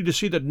our duty to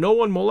see that no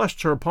one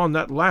molests her upon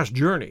that last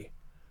journey.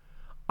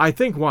 I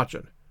think,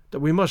 Watson, that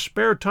we must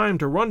spare time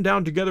to run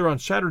down together on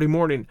Saturday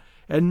morning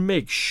and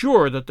make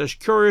sure that this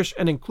curious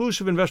and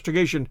inclusive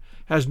investigation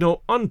has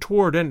no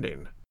untoward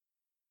ending."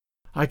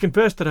 I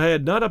confess that I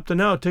had not up to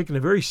now taken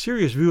a very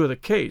serious view of the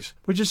case,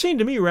 which has seemed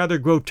to me rather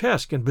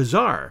grotesque and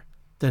bizarre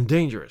than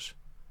dangerous.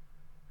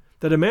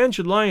 That a man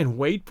should lie in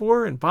wait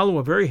for and follow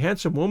a very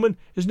handsome woman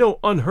is no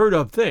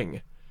unheard-of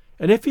thing,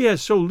 and if he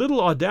has so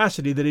little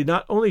audacity that he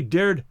not only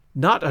dared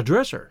not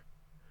address her,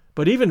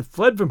 but even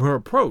fled from her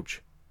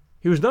approach,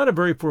 he was not a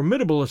very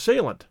formidable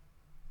assailant.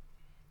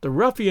 The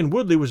ruffian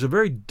Woodley was a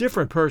very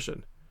different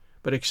person,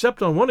 but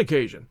except on one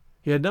occasion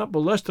he had not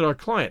molested our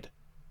client,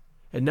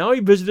 and now he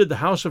visited the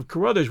house of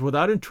Carruthers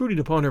without intruding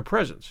upon her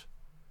presence.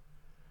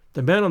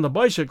 The man on the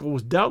bicycle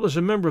was doubtless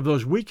a member of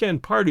those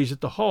week-end parties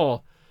at the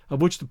hall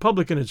of which the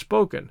publican had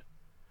spoken,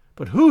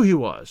 but who he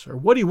was, or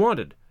what he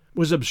wanted,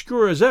 was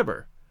obscure as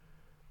ever.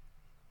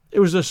 It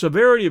was the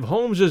severity of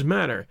Holmes's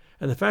manner,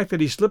 and the fact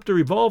that he slipped a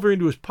revolver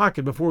into his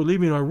pocket before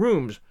leaving our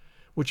rooms,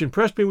 which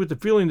impressed me with the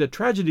feeling that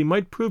tragedy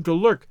might prove to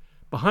lurk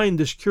behind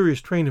this curious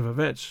train of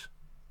events.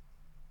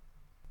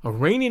 A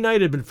rainy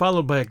night had been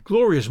followed by a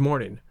glorious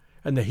morning,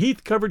 and the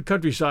heath-covered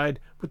countryside,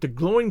 with the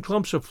glowing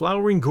clumps of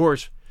flowering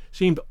gorse,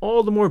 seemed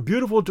all the more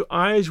beautiful to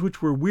eyes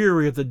which were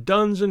weary of the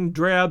duns and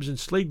drabs and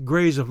slate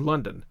greys of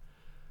London.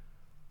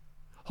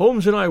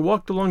 Holmes and I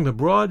walked along the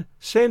broad,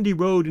 sandy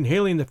road,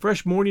 inhaling the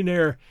fresh morning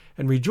air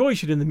and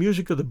rejoicing in the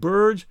music of the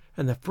birds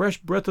and the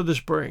fresh breath of the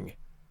spring.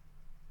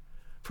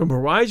 From a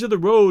rise of the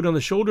road on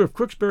the shoulder of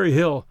Crooksbury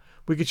Hill,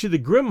 we could see the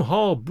grim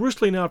hall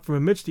bristling out from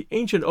amidst the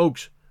ancient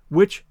oaks,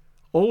 which,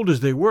 old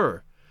as they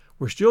were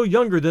still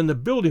younger than the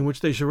building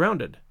which they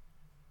surrounded.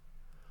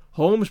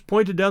 Holmes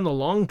pointed down the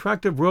long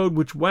tract of road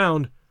which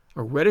wound,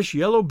 a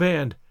reddish-yellow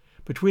band,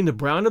 between the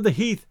brown of the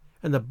heath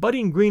and the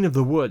budding green of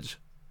the woods.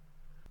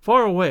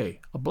 Far away,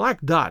 a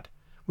black dot,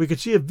 we could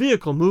see a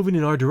vehicle moving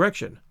in our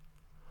direction.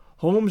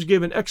 Holmes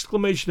gave an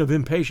exclamation of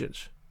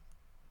impatience.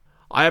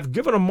 "I have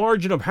given a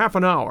margin of half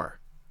an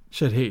hour,"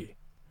 said he.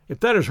 "If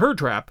that is her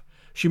trap,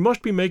 she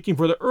must be making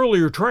for the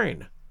earlier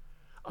train.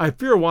 I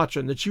fear,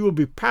 Watson, that she will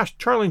be past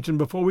Charlington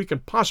before we can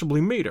possibly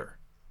meet her."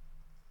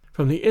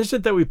 From the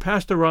instant that we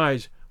passed the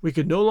rise, we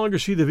could no longer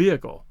see the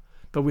vehicle,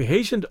 but we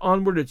hastened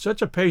onward at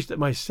such a pace that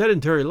my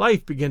sedentary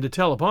life began to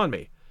tell upon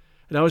me,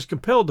 and I was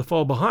compelled to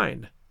fall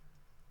behind.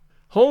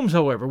 Holmes,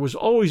 however, was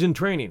always in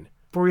training,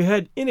 for he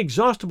had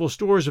inexhaustible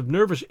stores of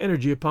nervous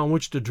energy upon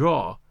which to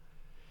draw.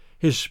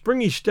 His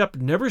springy step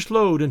never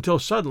slowed until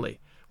suddenly,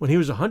 when he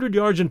was 100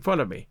 yards in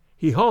front of me,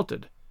 he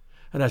halted,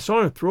 and I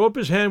saw him throw up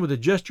his hand with a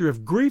gesture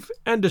of grief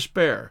and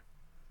despair.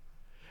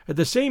 At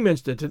the same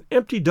instant an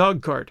empty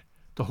dog-cart,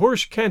 the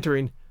horse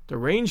cantering, the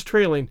reins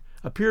trailing,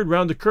 appeared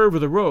round the curve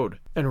of the road,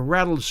 and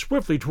rattled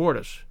swiftly toward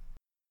us.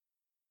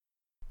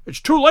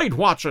 "It's too late,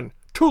 Watson,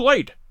 too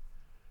late!"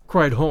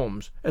 cried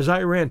Holmes, as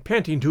I ran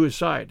panting to his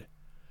side.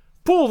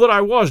 Fool that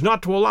I was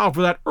not to allow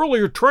for that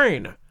earlier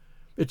train.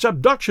 It's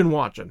abduction,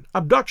 Watson.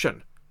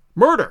 Abduction.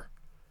 Murder.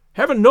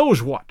 Heaven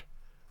knows what.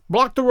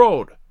 Block the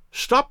road.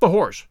 Stop the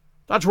horse.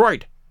 That's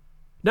right.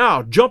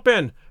 Now, jump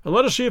in, and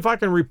let us see if I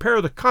can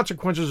repair the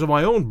consequences of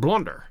my own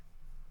blunder."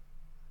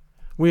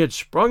 We had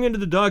sprung into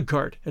the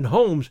dog-cart, and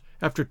Holmes,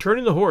 after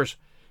turning the horse,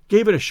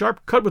 gave it a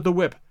sharp cut with the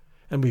whip,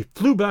 and we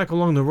flew back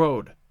along the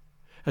road.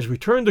 As we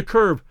turned the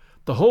curve,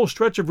 the whole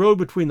stretch of road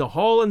between the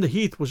hall and the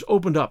heath was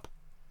opened up.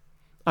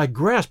 I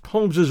grasped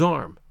Holmes's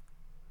arm.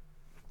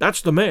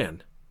 "That's the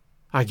man,"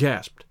 I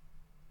gasped.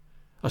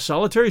 A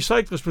solitary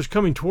cyclist was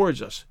coming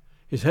towards us.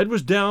 His head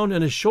was down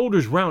and his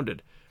shoulders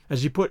rounded,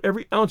 as he put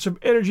every ounce of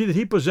energy that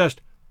he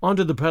possessed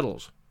onto the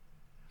pedals.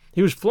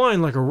 He was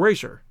flying like a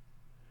racer.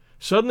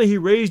 Suddenly he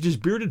raised his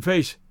bearded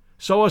face,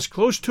 saw us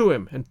close to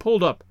him, and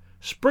pulled up,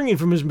 springing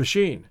from his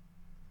machine.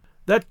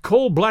 That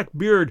coal-black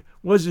beard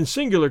was in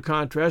singular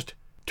contrast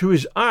to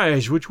his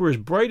eyes, which were as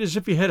bright as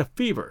if he had a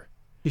fever.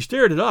 He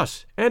stared at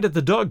us and at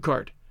the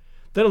dog-cart.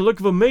 Then a look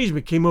of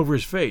amazement came over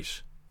his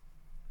face.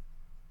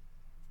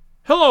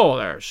 "Hello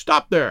there!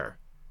 Stop there!"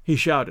 he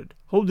shouted,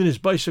 holding his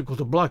bicycle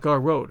to block our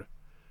road.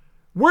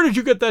 "Where did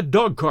you get that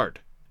dog-cart?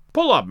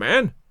 Pull up,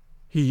 man!"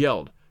 he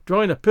yelled,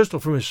 drawing a pistol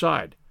from his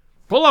side.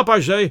 "Pull up,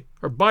 I say,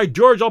 or by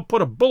George I'll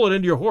put a bullet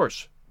into your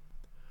horse."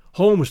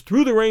 Holmes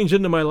threw the reins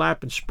into my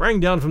lap and sprang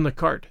down from the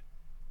cart.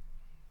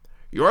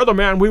 "You're the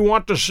man we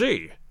want to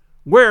see.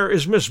 Where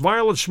is Miss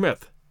Violet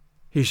Smith?"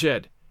 he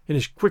said, in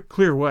his quick,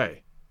 clear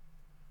way.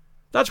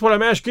 "That's what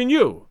I'm asking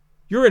you.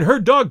 You're in her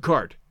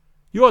dog-cart.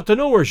 You ought to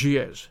know where she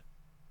is."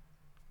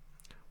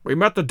 "We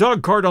met the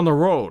dog-cart on the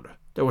road.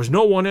 There was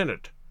no one in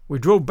it. We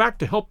drove back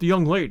to help the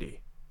young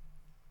lady."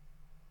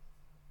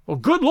 "Well,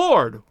 good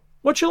Lord!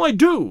 What shall I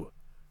do?"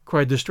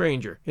 cried the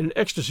stranger, in an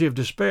ecstasy of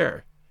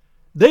despair.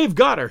 "They've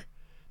got her.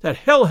 That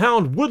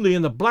hell-hound Woodley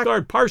and the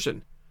blackguard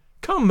parson.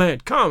 Come,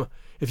 man, come,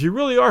 if you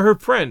really are her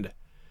friend.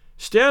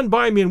 Stand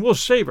by me and we'll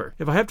save her,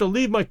 if I have to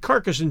leave my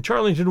carcass in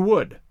Charlington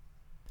Wood."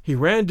 He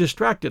ran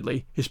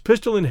distractedly, his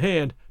pistol in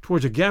hand,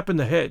 towards a gap in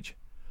the hedge.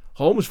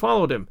 Holmes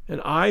followed him,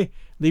 and I,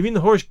 leaving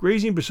the horse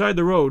grazing beside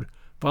the road,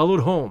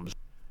 followed Holmes.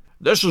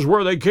 "This is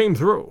where they came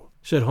through,"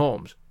 said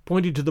Holmes,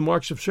 pointing to the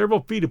marks of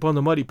several feet upon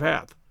the muddy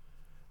path.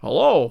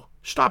 "Hello!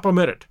 Stop a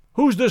minute.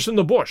 Who's this in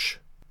the bush?"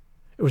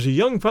 It was a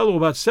young fellow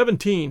about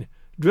 17,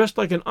 dressed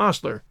like an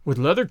ostler, with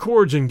leather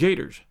cords and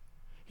gaiters.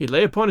 He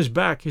lay upon his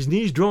back, his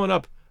knees drawn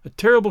up, a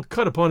terrible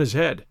cut upon his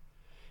head.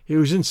 He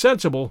was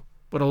insensible,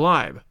 but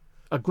alive.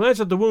 A glance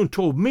at the wound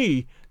told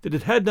me that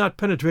it had not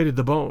penetrated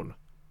the bone.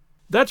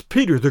 "That's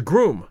Peter, the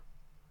groom,"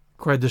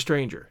 cried the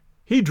stranger.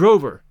 "He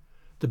drove her.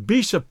 The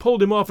beasts have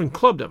pulled him off and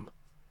clubbed him.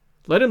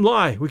 Let him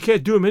lie. We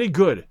can't do him any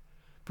good,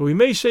 but we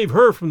may save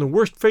her from the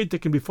worst fate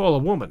that can befall a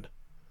woman."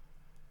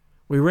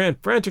 We ran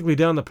frantically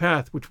down the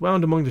path which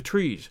wound among the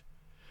trees.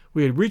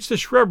 We had reached the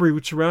shrubbery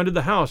which surrounded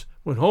the house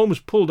when Holmes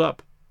pulled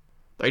up.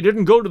 "They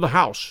didn't go to the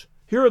house.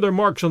 Here are their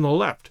marks on the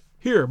left,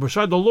 here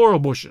beside the laurel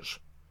bushes."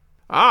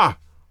 "Ah,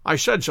 I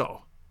said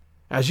so."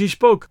 As he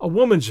spoke, a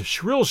woman's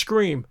shrill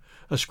scream,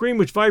 a scream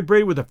which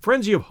vibrated with a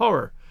frenzy of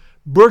horror,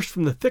 burst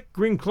from the thick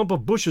green clump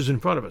of bushes in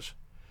front of us.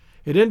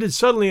 It ended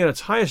suddenly at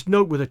its highest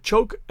note with a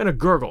choke and a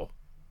gurgle.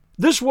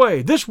 "This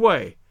way! This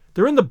way!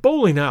 They're in the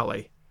bowling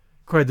alley!"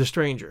 cried the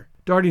stranger,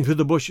 darting through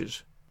the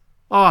bushes.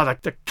 "Ah,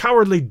 the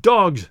cowardly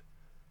dogs!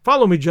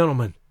 Follow me,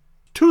 gentlemen."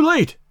 Too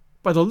late!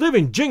 By the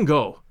living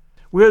Jingo!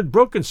 We had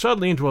broken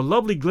suddenly into a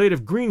lovely glade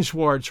of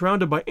greensward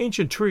surrounded by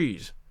ancient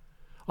trees.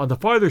 On the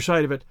farther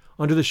side of it,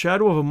 under the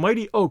shadow of a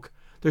mighty oak,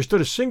 there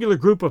stood a singular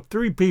group of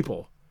 3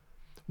 people.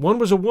 One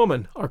was a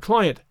woman, our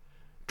client,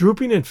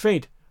 drooping and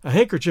faint, a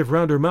handkerchief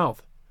round her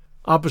mouth.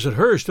 Opposite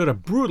her stood a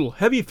brutal,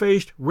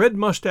 heavy-faced,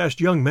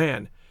 red-mustached young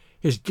man,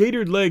 his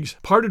gaitered legs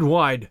parted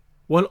wide,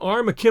 one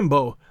arm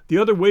akimbo, the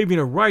other waving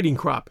a riding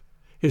crop,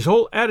 his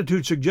whole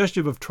attitude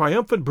suggestive of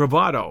triumphant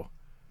bravado.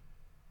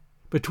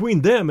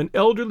 Between them, an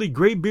elderly,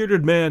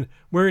 gray-bearded man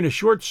wearing a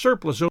short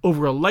surplice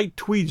over a light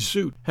tweed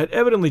suit had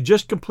evidently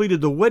just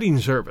completed the wedding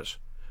service,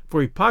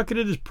 for he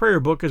pocketed his prayer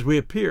book as we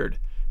appeared,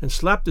 and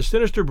slapped the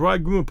sinister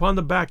bridegroom upon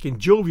the back in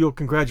jovial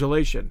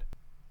congratulation.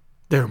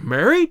 "They're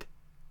married?"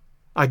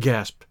 I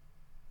gasped.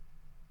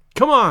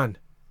 "Come on!"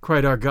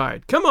 cried our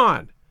guide. "Come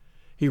on!"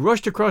 He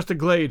rushed across the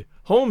glade,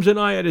 Holmes and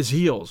I at his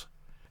heels.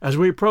 As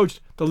we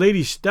approached, the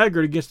lady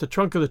staggered against the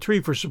trunk of the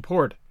tree for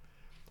support.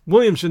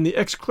 Williamson, the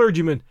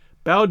ex-clergyman,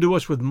 bowed to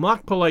us with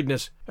mock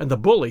politeness, and the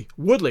bully,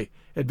 Woodley,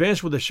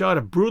 advanced with a shout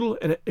of brutal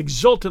and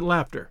exultant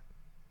laughter.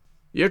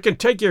 "You can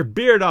take your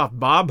beard off,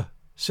 Bob,"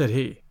 said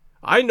he.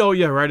 "I know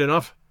you right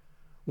enough.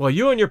 Well,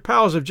 you and your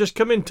pals have just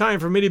come in time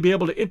for me to be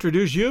able to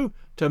introduce you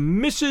to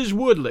Mrs.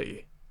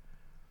 Woodley."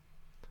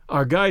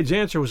 Our guide's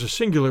answer was a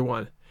singular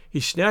one. He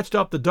snatched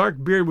off the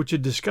dark beard which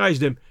had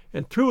disguised him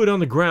and threw it on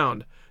the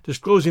ground,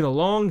 disclosing a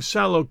long,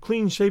 sallow,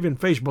 clean-shaven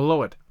face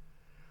below it.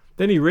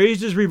 Then he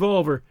raised his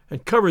revolver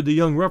and covered the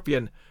young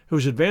ruffian, who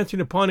was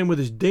advancing upon him with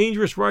his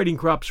dangerous riding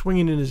crop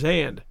swinging in his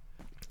hand.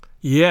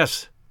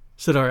 "Yes,"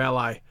 said our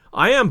ally,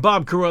 "I am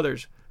Bob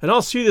Carruthers, and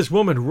I'll see this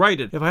woman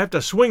righted if I have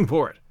to swing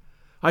for it.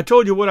 I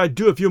told you what I'd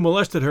do if you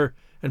molested her,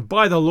 and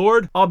by the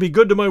Lord, I'll be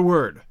good to my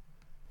word."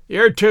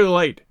 "You're too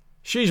late.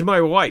 She's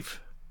my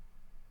wife."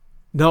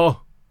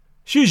 "No,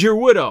 she's your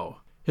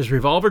widow." His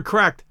revolver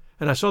cracked,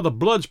 and I saw the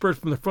blood spurt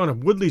from the front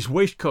of Woodley's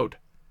waistcoat.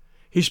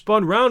 He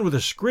spun round with a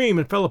scream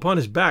and fell upon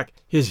his back,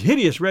 his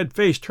hideous red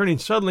face turning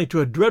suddenly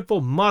to a dreadful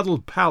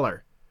mottled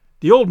pallor.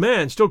 The old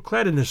man, still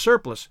clad in his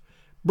surplice,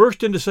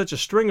 burst into such a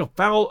string of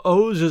foul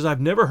oaths as I've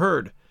never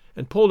heard,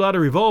 and pulled out a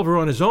revolver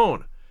on his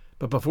own,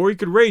 but before he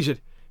could raise it,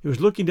 he was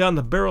looking down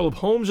the barrel of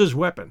Holmes's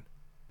weapon.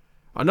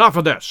 "Enough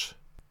of this,"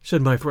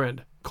 said my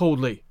friend,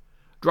 coldly.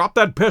 "Drop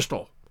that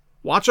pistol.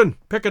 Watson,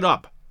 pick it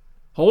up.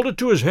 Hold it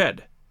to his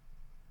head.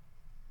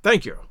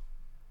 Thank you.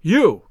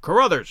 You,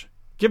 Carruthers,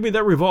 give me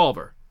that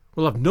revolver.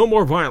 We'll have no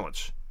more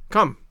violence.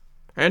 Come,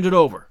 hand it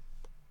over."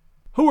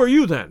 "Who are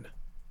you, then?"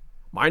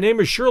 "My name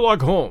is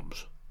Sherlock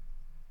Holmes."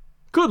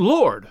 "Good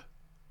Lord!"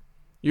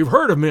 "You've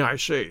heard of me, I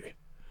see.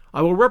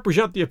 I will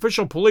represent the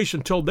official police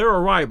until their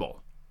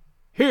arrival.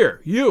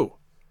 Here, you!"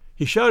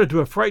 He shouted to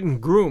a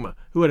frightened groom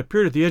who had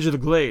appeared at the edge of the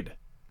glade.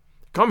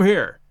 "Come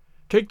here.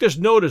 Take this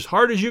note as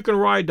hard as you can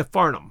ride to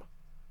Farnham."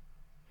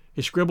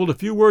 He scribbled a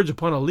few words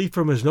upon a leaf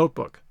from his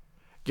notebook.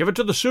 "Give it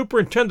to the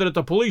superintendent at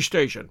the police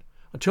station.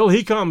 Until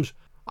he comes,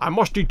 I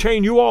must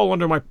detain you all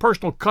under my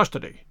personal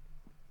custody."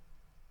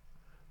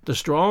 The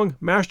strong,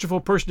 masterful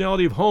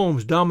personality of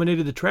Holmes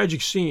dominated the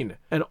tragic scene,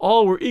 and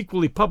all were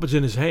equally puppets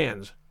in his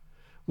hands.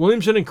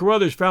 Williamson and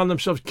Carruthers found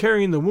themselves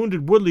carrying the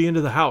wounded Woodley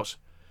into the house,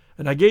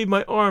 and I gave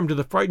my arm to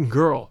the frightened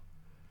girl.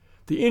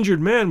 The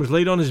injured man was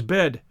laid on his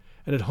bed,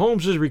 and at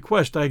Holmes's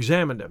request I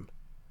examined him.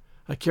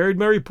 I carried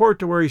my report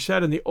to where he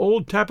sat in the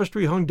old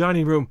tapestry-hung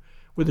dining room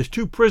with his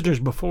 2 prisoners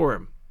before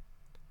him.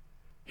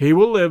 "He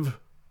will live,"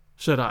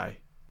 said I.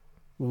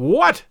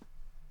 "What?"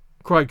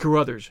 cried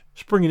Carruthers,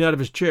 springing out of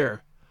his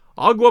chair.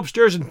 "I'll go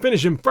upstairs and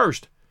finish him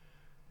first.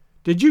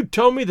 Did you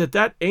tell me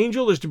that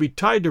angel is to be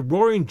tied to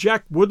Roaring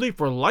Jack Woodley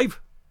for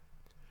life?"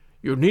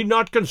 "You need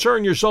not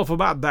concern yourself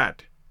about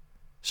that,"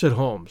 said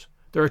Holmes.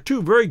 "There are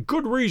 2 very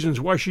good reasons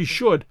why she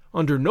should,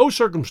 under no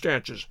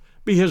circumstances,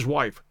 be his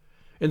wife.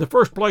 In the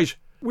first place,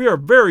 we are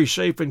very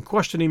safe in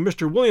questioning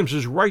Mr.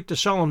 Williams's right to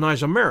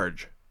solemnize a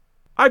marriage."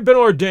 "I've been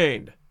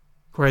ordained,"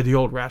 cried the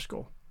old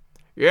rascal.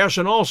 "Yes,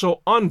 and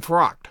also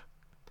unfrocked."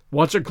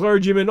 "Once a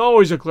clergyman,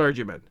 always a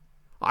clergyman."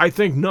 "I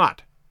think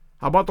not.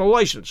 How about the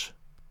license?"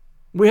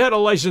 "We had a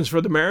license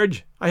for the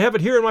marriage. I have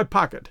it here in my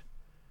pocket."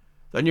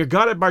 "Then you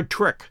got it by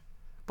trick.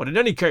 But in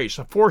any case,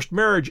 a forced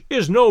marriage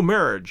is no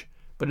marriage,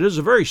 but it is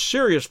a very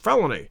serious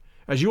felony,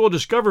 as you will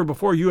discover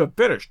before you have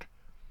finished.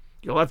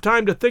 You'll have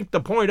time to think the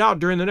point out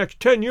during the next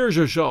 10 years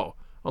or so,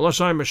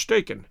 unless I'm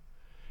mistaken.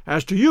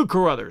 As to you,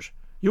 Carruthers,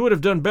 you would have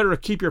done better to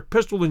keep your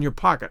pistol in your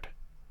pocket."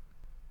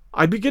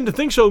 "I begin to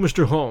think so,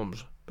 Mr.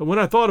 Holmes, but when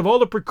I thought of all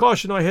the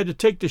precaution I had to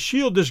take to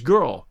shield this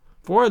girl,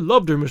 for I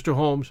loved her, Mr.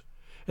 Holmes,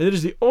 and it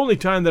is the only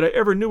time that I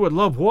ever knew what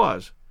love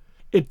was,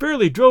 it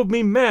fairly drove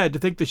me mad to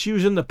think that she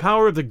was in the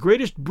power of the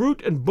greatest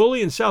brute and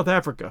bully in South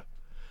Africa,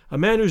 a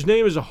man whose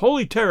name is a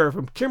holy terror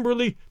from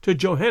Kimberley to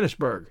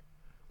Johannesburg.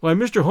 Why,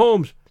 Mr.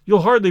 Holmes,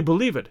 you'll hardly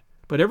believe it,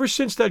 but ever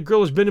since that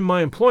girl has been in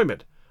my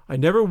employment, I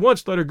never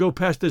once let her go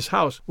past this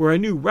house where I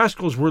knew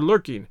rascals were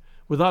lurking,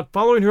 without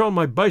following her on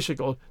my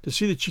bicycle to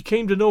see that she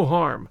came to no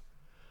harm.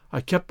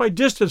 I kept my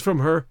distance from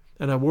her,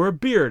 and I wore a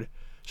beard,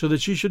 so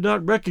that she should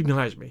not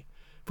recognize me,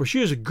 for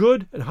she is a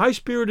good and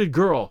high-spirited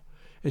girl,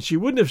 and she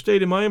wouldn't have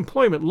stayed in my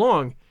employment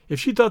long if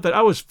she thought that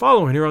I was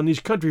following her on these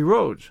country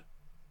roads."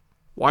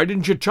 "Why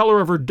didn't you tell her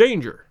of her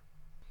danger?"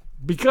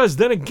 "Because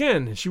then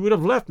again she would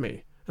have left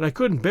me, and I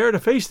couldn't bear to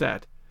face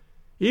that.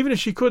 Even if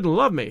she couldn't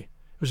love me,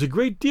 it was a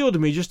great deal to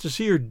me just to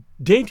see her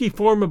dainty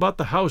form about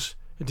the house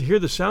and to hear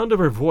the sound of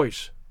her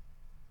voice."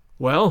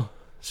 "Well,"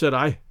 said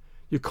I,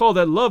 "you call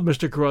that love,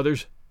 Mr.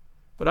 Carruthers,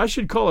 but I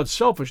should call it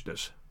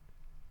selfishness."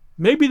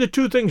 "Maybe the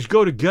 2 things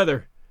go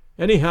together.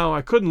 Anyhow,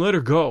 I couldn't let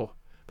her go.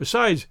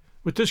 Besides,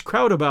 with this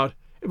crowd about,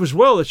 it was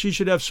well that she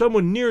should have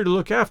someone near to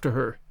look after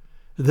her.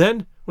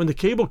 Then, when the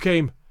cable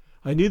came,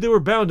 I knew they were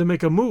bound to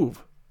make a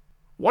move."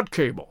 "What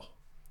cable?"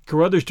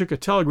 Carruthers took a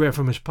telegram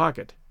from his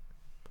pocket.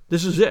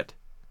 "This is it,"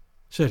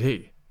 said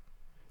he.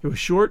 It was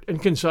short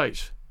and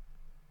concise.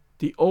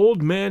 "The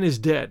old man is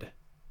dead."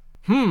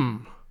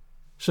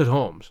 Said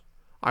Holmes.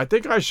 "I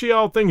think I see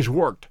how things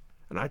worked,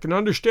 and I can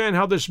understand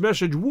how this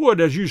message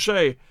would, as you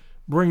say,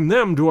 bring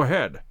them to a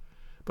head.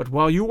 But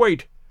while you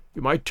wait,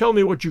 you might tell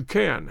me what you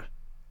can."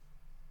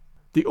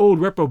 The old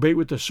reprobate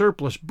with the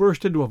surplice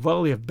burst into a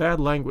volley of bad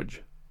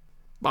language.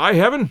 "By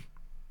heaven,"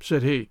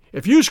 said he,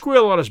 "if you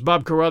squeal on us,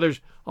 Bob Carruthers,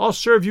 I'll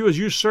serve you as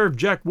you served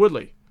Jack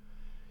Woodley.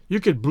 You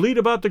could bleat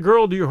about the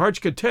girl to your heart's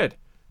content,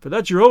 for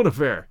that's your own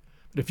affair,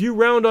 but if you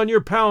round on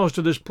your pals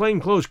to this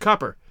plain-clothes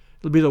copper,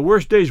 it'll be the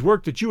worst day's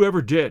work that you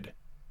ever did."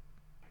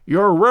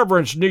 "Your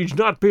reverence needs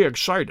not be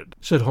excited,"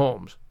 said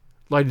Holmes,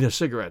 lighting a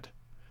cigarette.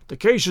 "The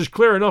case is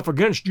clear enough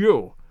against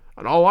you,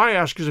 and all I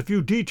ask is a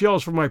few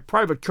details for my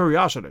private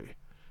curiosity.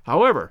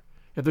 However,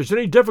 if there's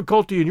any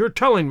difficulty in your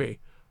telling me,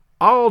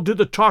 I'll do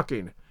the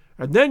talking,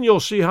 and then you'll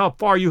see how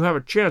far you have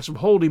a chance of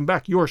holding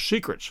back your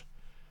secrets.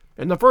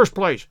 In the first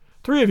place,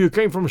 3 of you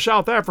came from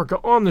South Africa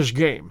on this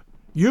game.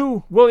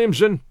 You,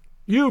 Williamson,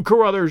 you,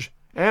 Carruthers,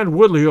 and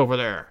Woodley over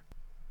there."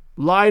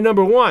 "Lie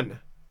number 1,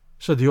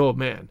 said the old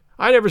man.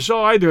 "I never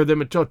saw either of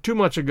them until 2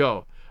 months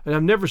ago, and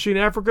I've never seen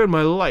Africa in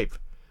my life.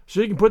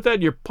 So you can put that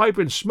in your pipe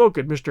and smoke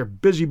it, Mr.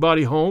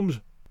 Busybody Holmes."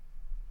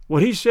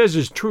 "What he says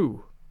is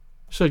true,"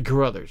 said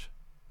Carruthers.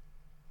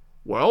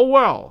 "Well,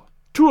 well,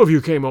 2 of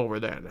you came over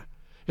then.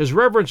 His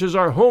Reverence is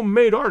our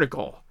home-made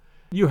article.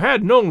 You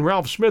had known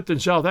Ralph Smith in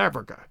South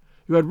Africa.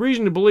 You had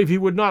reason to believe he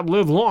would not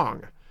live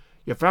long.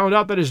 You found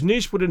out that his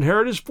niece would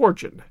inherit his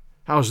fortune.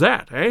 How's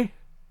that, eh?"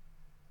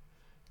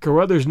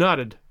 Carruthers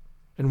nodded,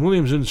 and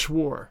Williamson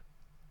swore.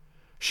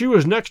 "She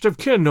was next of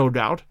kin, no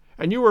doubt,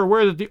 and you were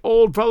aware that the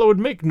old fellow would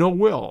make no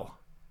will."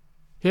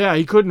 "Yeah,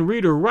 he couldn't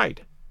read or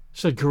write,"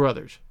 said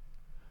Carruthers.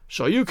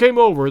 "So you came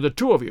over, the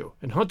 2 of you,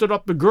 and hunted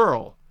up the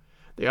girl.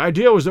 The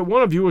idea was that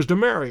one of you was to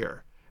marry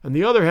her, and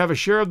the other have a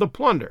share of the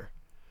plunder.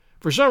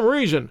 For some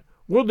reason,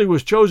 Woodley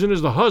was chosen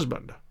as the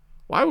husband.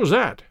 Why was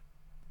that?"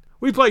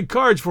 "We played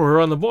cards for her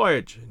on the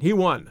voyage, and he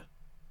won."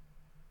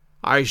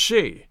 "I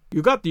see.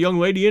 You got the young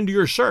lady into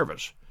your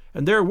service,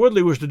 and there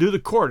Woodley was to do the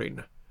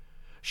courting.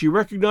 She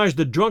recognized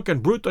the drunken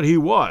brute that he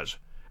was,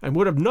 and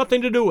would have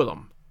nothing to do with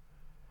him.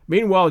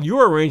 Meanwhile,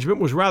 your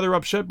arrangement was rather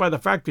upset by the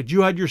fact that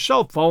you had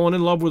yourself fallen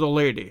in love with a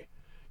lady.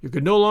 You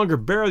could no longer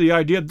bear the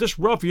idea of this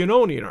ruffian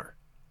owning her."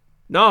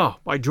 "No,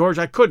 by George,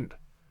 I couldn't.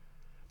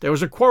 There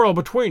was a quarrel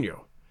between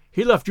you.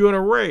 He left you in a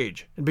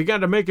rage, and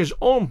began to make his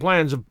own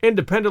plans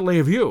independently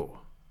of you."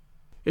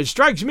 "It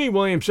strikes me,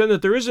 Williamson,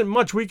 that there isn't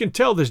much we can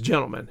tell this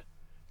gentleman,"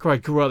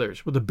 cried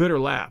Carruthers, with a bitter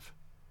laugh.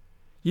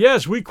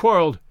 "Yes, we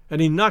quarreled, and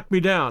he knocked me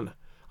down.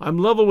 I'm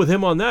level with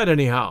him on that,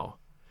 anyhow.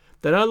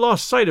 Then I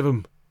lost sight of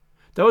him.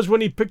 That was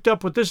when he picked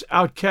up with this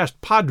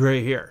outcast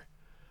padre here.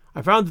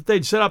 I found that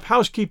they'd set up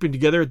housekeeping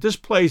together at this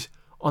place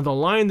on the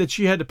line that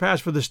she had to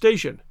pass for the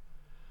station.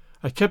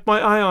 I kept my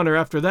eye on her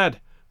after that,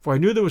 for I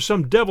knew there was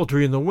some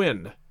deviltry in the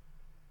wind.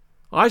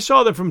 I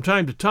saw them from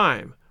time to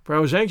time, for I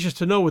was anxious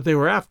to know what they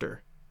were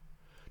after.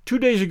 2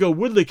 days ago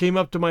Woodley came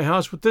up to my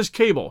house with this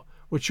cable,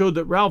 which showed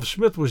that Ralph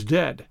Smith was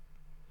dead.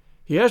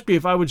 He asked me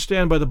if I would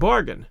stand by the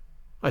bargain.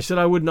 I said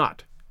I would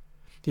not.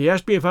 He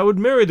asked me if I would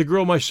marry the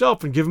girl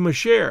myself and give him a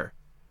share.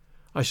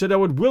 I said I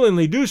would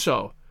willingly do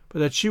so, but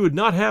that she would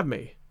not have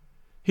me.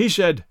 He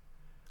said,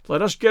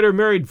 'Let us get her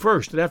married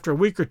first, and after a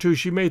week or 2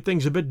 she made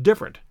things a bit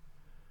different.'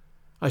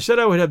 I said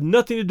I would have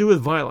nothing to do with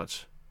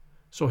violence.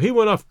 So he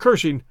went off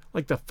cursing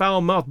like the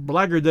foul-mouthed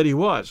blackguard that he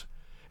was,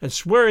 and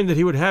swearing that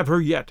he would have her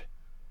yet.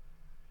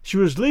 She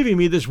was leaving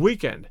me this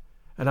weekend,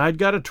 and I had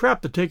got a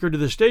trap to take her to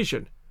the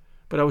station,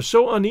 but I was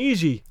so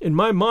uneasy in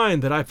my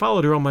mind that I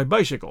followed her on my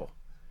bicycle.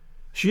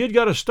 She had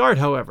got a start,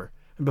 however,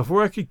 and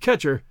before I could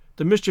catch her,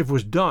 the mischief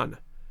was done.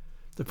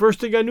 The first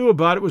thing I knew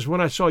about it was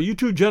when I saw you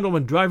 2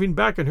 gentlemen driving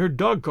back in her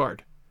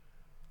dog-cart."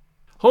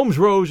 Holmes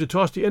rose and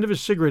tossed the end of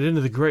his cigarette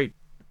into the grate.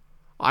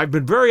 "I've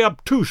been very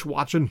obtuse,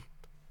 Watson,"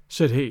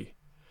 said he.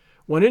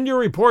 "When in your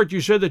report you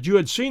said that you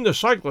had seen the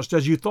cyclist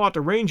as you thought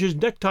arrange his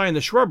necktie in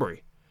the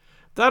shrubbery,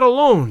 that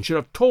alone should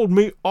have told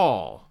me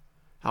all.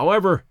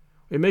 However,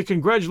 we may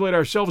congratulate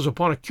ourselves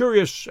upon a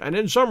curious, and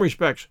in some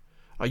respects,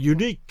 a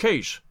unique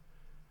case.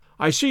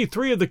 I see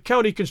 3 of the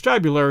county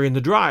constabulary in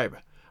the drive,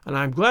 and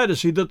I am glad to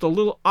see that the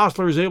little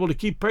ostler is able to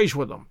keep pace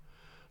with them,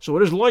 so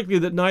it is likely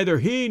that neither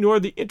he nor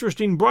the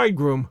interesting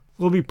bridegroom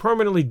will be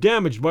permanently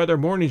damaged by their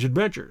morning's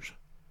adventures.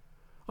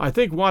 I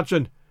think,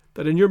 Watson,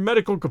 that in your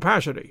medical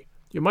capacity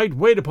you might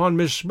wait upon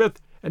Miss Smith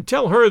and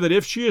tell her that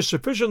if she is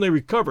sufficiently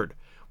recovered,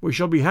 we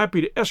shall be happy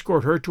to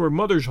escort her to her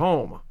mother's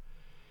home.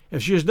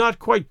 If she is not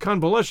quite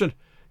convalescent,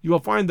 you will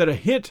find that a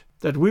hint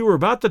that we were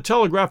about to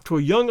telegraph to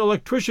a young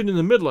electrician in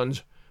the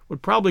Midlands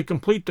would probably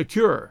complete the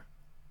cure.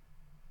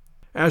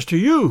 As to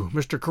you,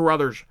 Mr.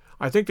 Carruthers,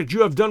 I think that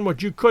you have done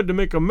what you could to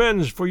make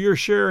amends for your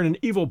share in an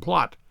evil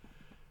plot.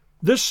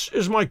 This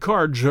is my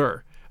card,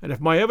 sir, and if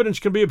my evidence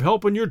can be of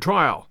help in your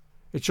trial,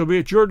 it shall be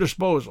at your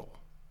disposal."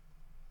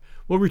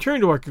 We'll return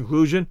to our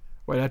conclusion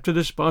right after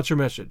this sponsor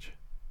message.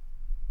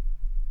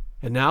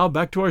 And now,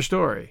 back to our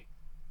story.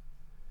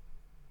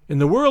 In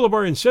the whirl of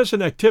our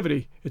incessant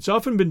activity, it's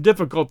often been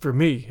difficult for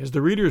me, as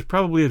the reader has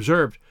probably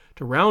observed,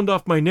 to round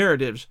off my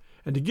narratives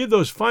and to give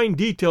those fine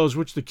details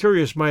which the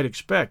curious might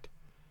expect.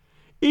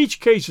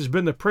 Each case has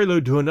been the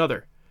prelude to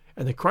another,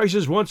 and the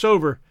crisis once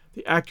over,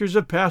 the actors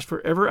have passed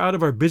forever out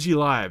of our busy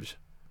lives.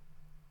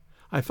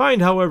 I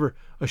find, however,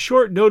 a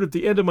short note at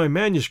the end of my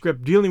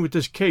manuscript dealing with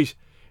this case,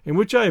 in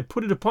which I have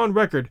put it upon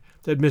record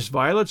that Miss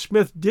Violet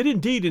Smith did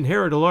indeed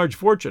inherit a large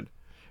fortune,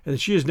 and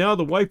that she is now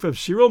the wife of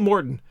Cyril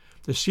Morton,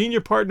 the senior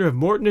partner of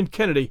Morton and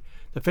Kennedy,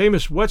 the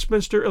famous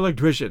Westminster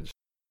electricians.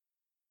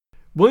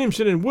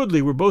 Williamson and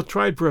Woodley were both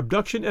tried for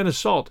abduction and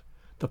assault,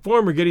 the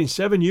former getting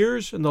 7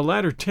 years and the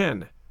latter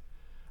 10.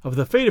 Of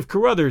the fate of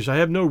Carruthers I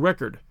have no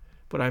record,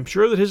 but I am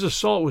sure that his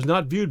assault was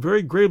not viewed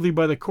very gravely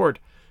by the court,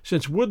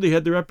 since Woodley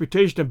had the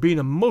reputation of being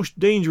a most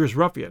dangerous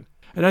ruffian,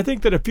 and I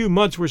think that a few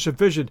months were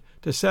sufficient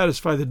to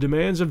satisfy the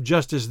demands of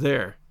justice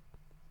there.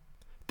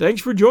 Thanks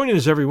for joining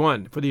us,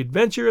 everyone, for the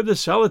adventure of the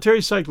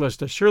solitary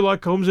cyclist, a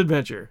Sherlock Holmes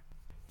adventure.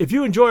 If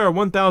you enjoy our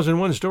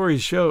 1001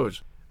 Stories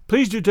shows,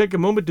 please do take a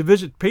moment to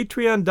visit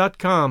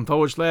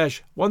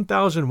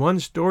patreon.com/1001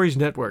 Stories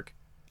Network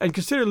and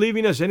consider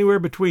leaving us anywhere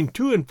between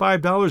 $2 and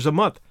 $5 a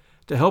month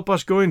to help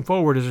us going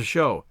forward as a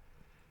show.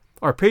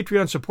 Our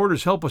Patreon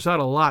supporters help us out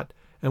a lot,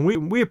 and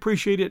we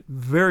appreciate it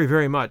very,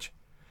 very much.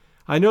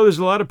 I know there's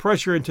a lot of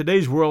pressure in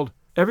today's world,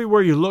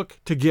 everywhere you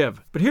look, to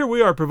give, but here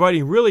we are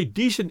providing really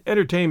decent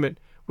entertainment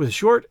with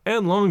short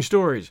and long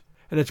stories,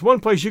 and it's one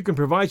place you can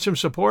provide some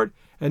support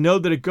and know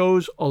that it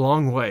goes a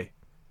long way.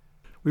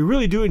 We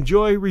really do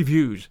enjoy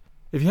reviews.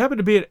 If you happen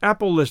to be an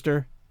Apple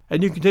listener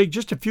and you can take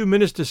just a few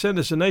minutes to send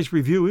us a nice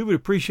review, we would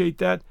appreciate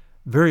that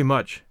very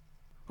much.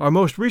 Our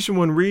most recent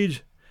one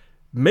reads,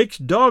 "Makes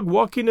dog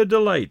walking a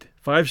delight,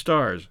 5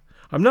 stars.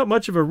 I'm not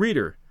much of a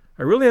reader.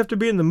 I really have to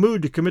be in the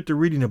mood to commit to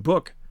reading a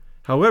book.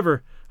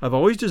 However, I've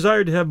always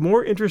desired to have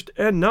more interest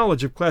and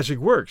knowledge of classic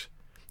works.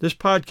 This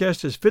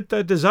podcast has fit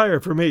that desire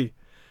for me.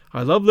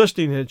 I love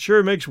listening, and it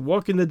sure makes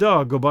walking the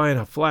dog go by in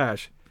a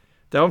flash."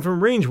 Down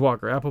from Range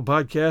Walker, Apple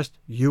Podcast,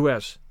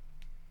 US.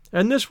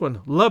 And this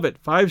one, love it,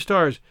 5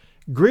 stars.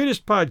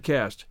 Greatest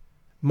podcast.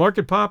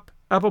 Market Pop,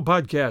 Apple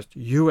Podcast,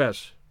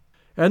 US.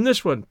 And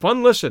this one,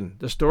 fun listen.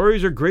 The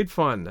stories are great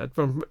fun.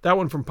 That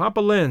one from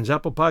Papa Len's,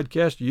 Apple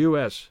Podcast,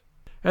 US.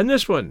 And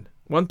this one,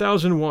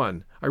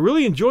 1001. I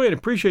really enjoy and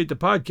appreciate the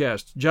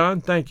podcast.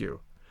 John, thank you.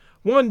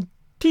 One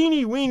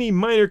teeny-weeny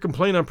minor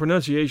complaint on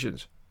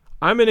pronunciations.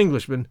 I'm an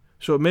Englishman,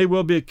 so it may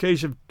well be a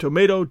case of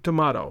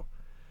tomato.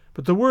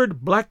 But the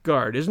word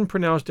blackguard isn't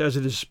pronounced as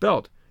it is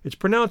spelt. It's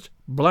pronounced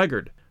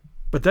blackguard.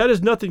 But that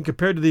is nothing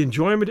compared to the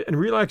enjoyment and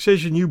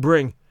relaxation you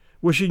bring.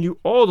 Wishing you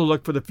all the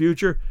luck for the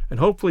future, and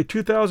hopefully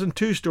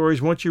 2002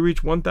 stories once you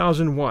reach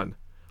 1001.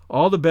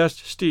 All the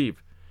best,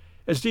 Steve.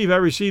 And Steve, I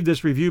received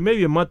this review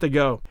maybe a month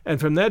ago,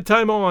 and from that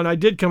time on, I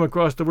did come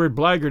across the word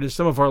blackguard in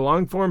some of our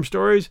long-form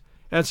stories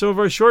and some of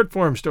our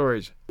short-form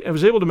stories, and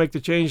was able to make the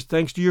change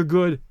thanks to your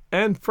good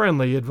and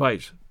friendly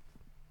advice.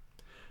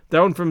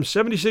 Down from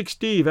 76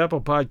 Steve,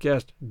 Apple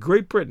Podcast,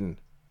 Great Britain.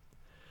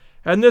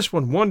 And this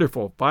one,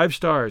 wonderful, 5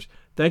 stars.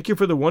 Thank you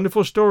for the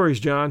wonderful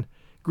stories, John.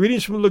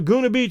 Greetings from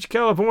Laguna Beach,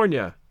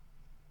 California.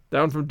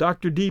 Down from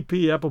Dr.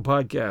 DP, Apple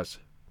Podcasts.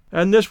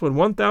 And this one,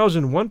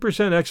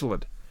 1001%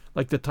 excellent.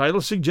 Like the title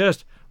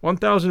suggests,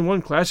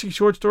 1001 Classic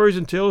Short Stories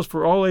and Tales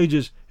for All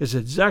Ages is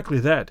exactly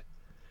that.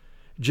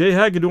 Jay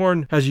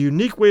Hagedorn has a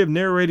unique way of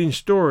narrating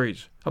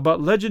stories about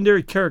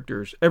legendary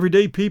characters,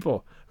 everyday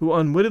people who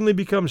unwittingly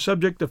become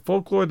subject to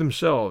folklore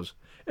themselves,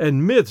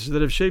 and myths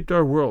that have shaped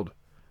our world.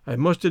 I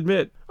must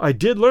admit, I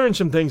did learn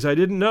some things I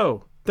didn't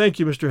know. Thank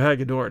you, Mr.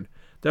 Hagedorn.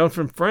 Down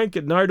from Frank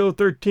at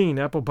Nardo13,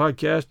 Apple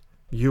Podcast,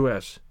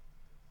 US.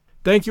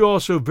 Thank you all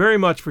so very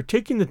much for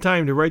taking the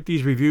time to write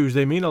these reviews.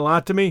 They mean a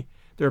lot to me,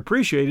 they're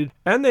appreciated,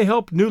 and they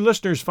help new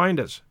listeners find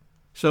us.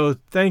 So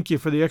thank you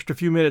for the extra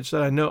few minutes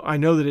that I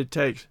know that it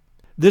takes.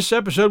 This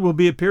episode will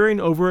be appearing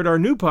over at our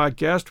new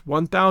podcast,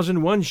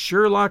 1001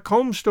 Sherlock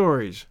Holmes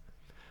Stories.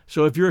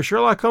 So if you're a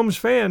Sherlock Holmes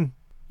fan,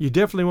 you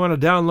definitely want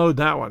to download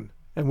that one.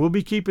 And we'll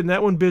be keeping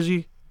that one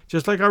busy,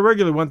 just like our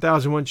regular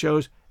 1001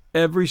 shows,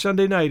 every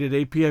Sunday night at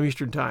 8 p.m.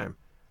 Eastern Time.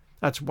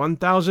 That's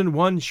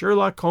 1001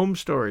 Sherlock Holmes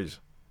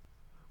Stories.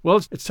 Well,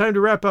 it's time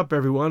to wrap up,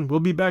 everyone. We'll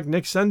be back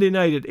next Sunday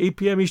night at 8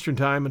 p.m. Eastern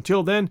Time.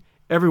 Until then,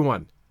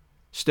 everyone,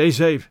 stay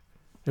safe,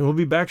 and we'll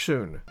be back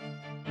soon.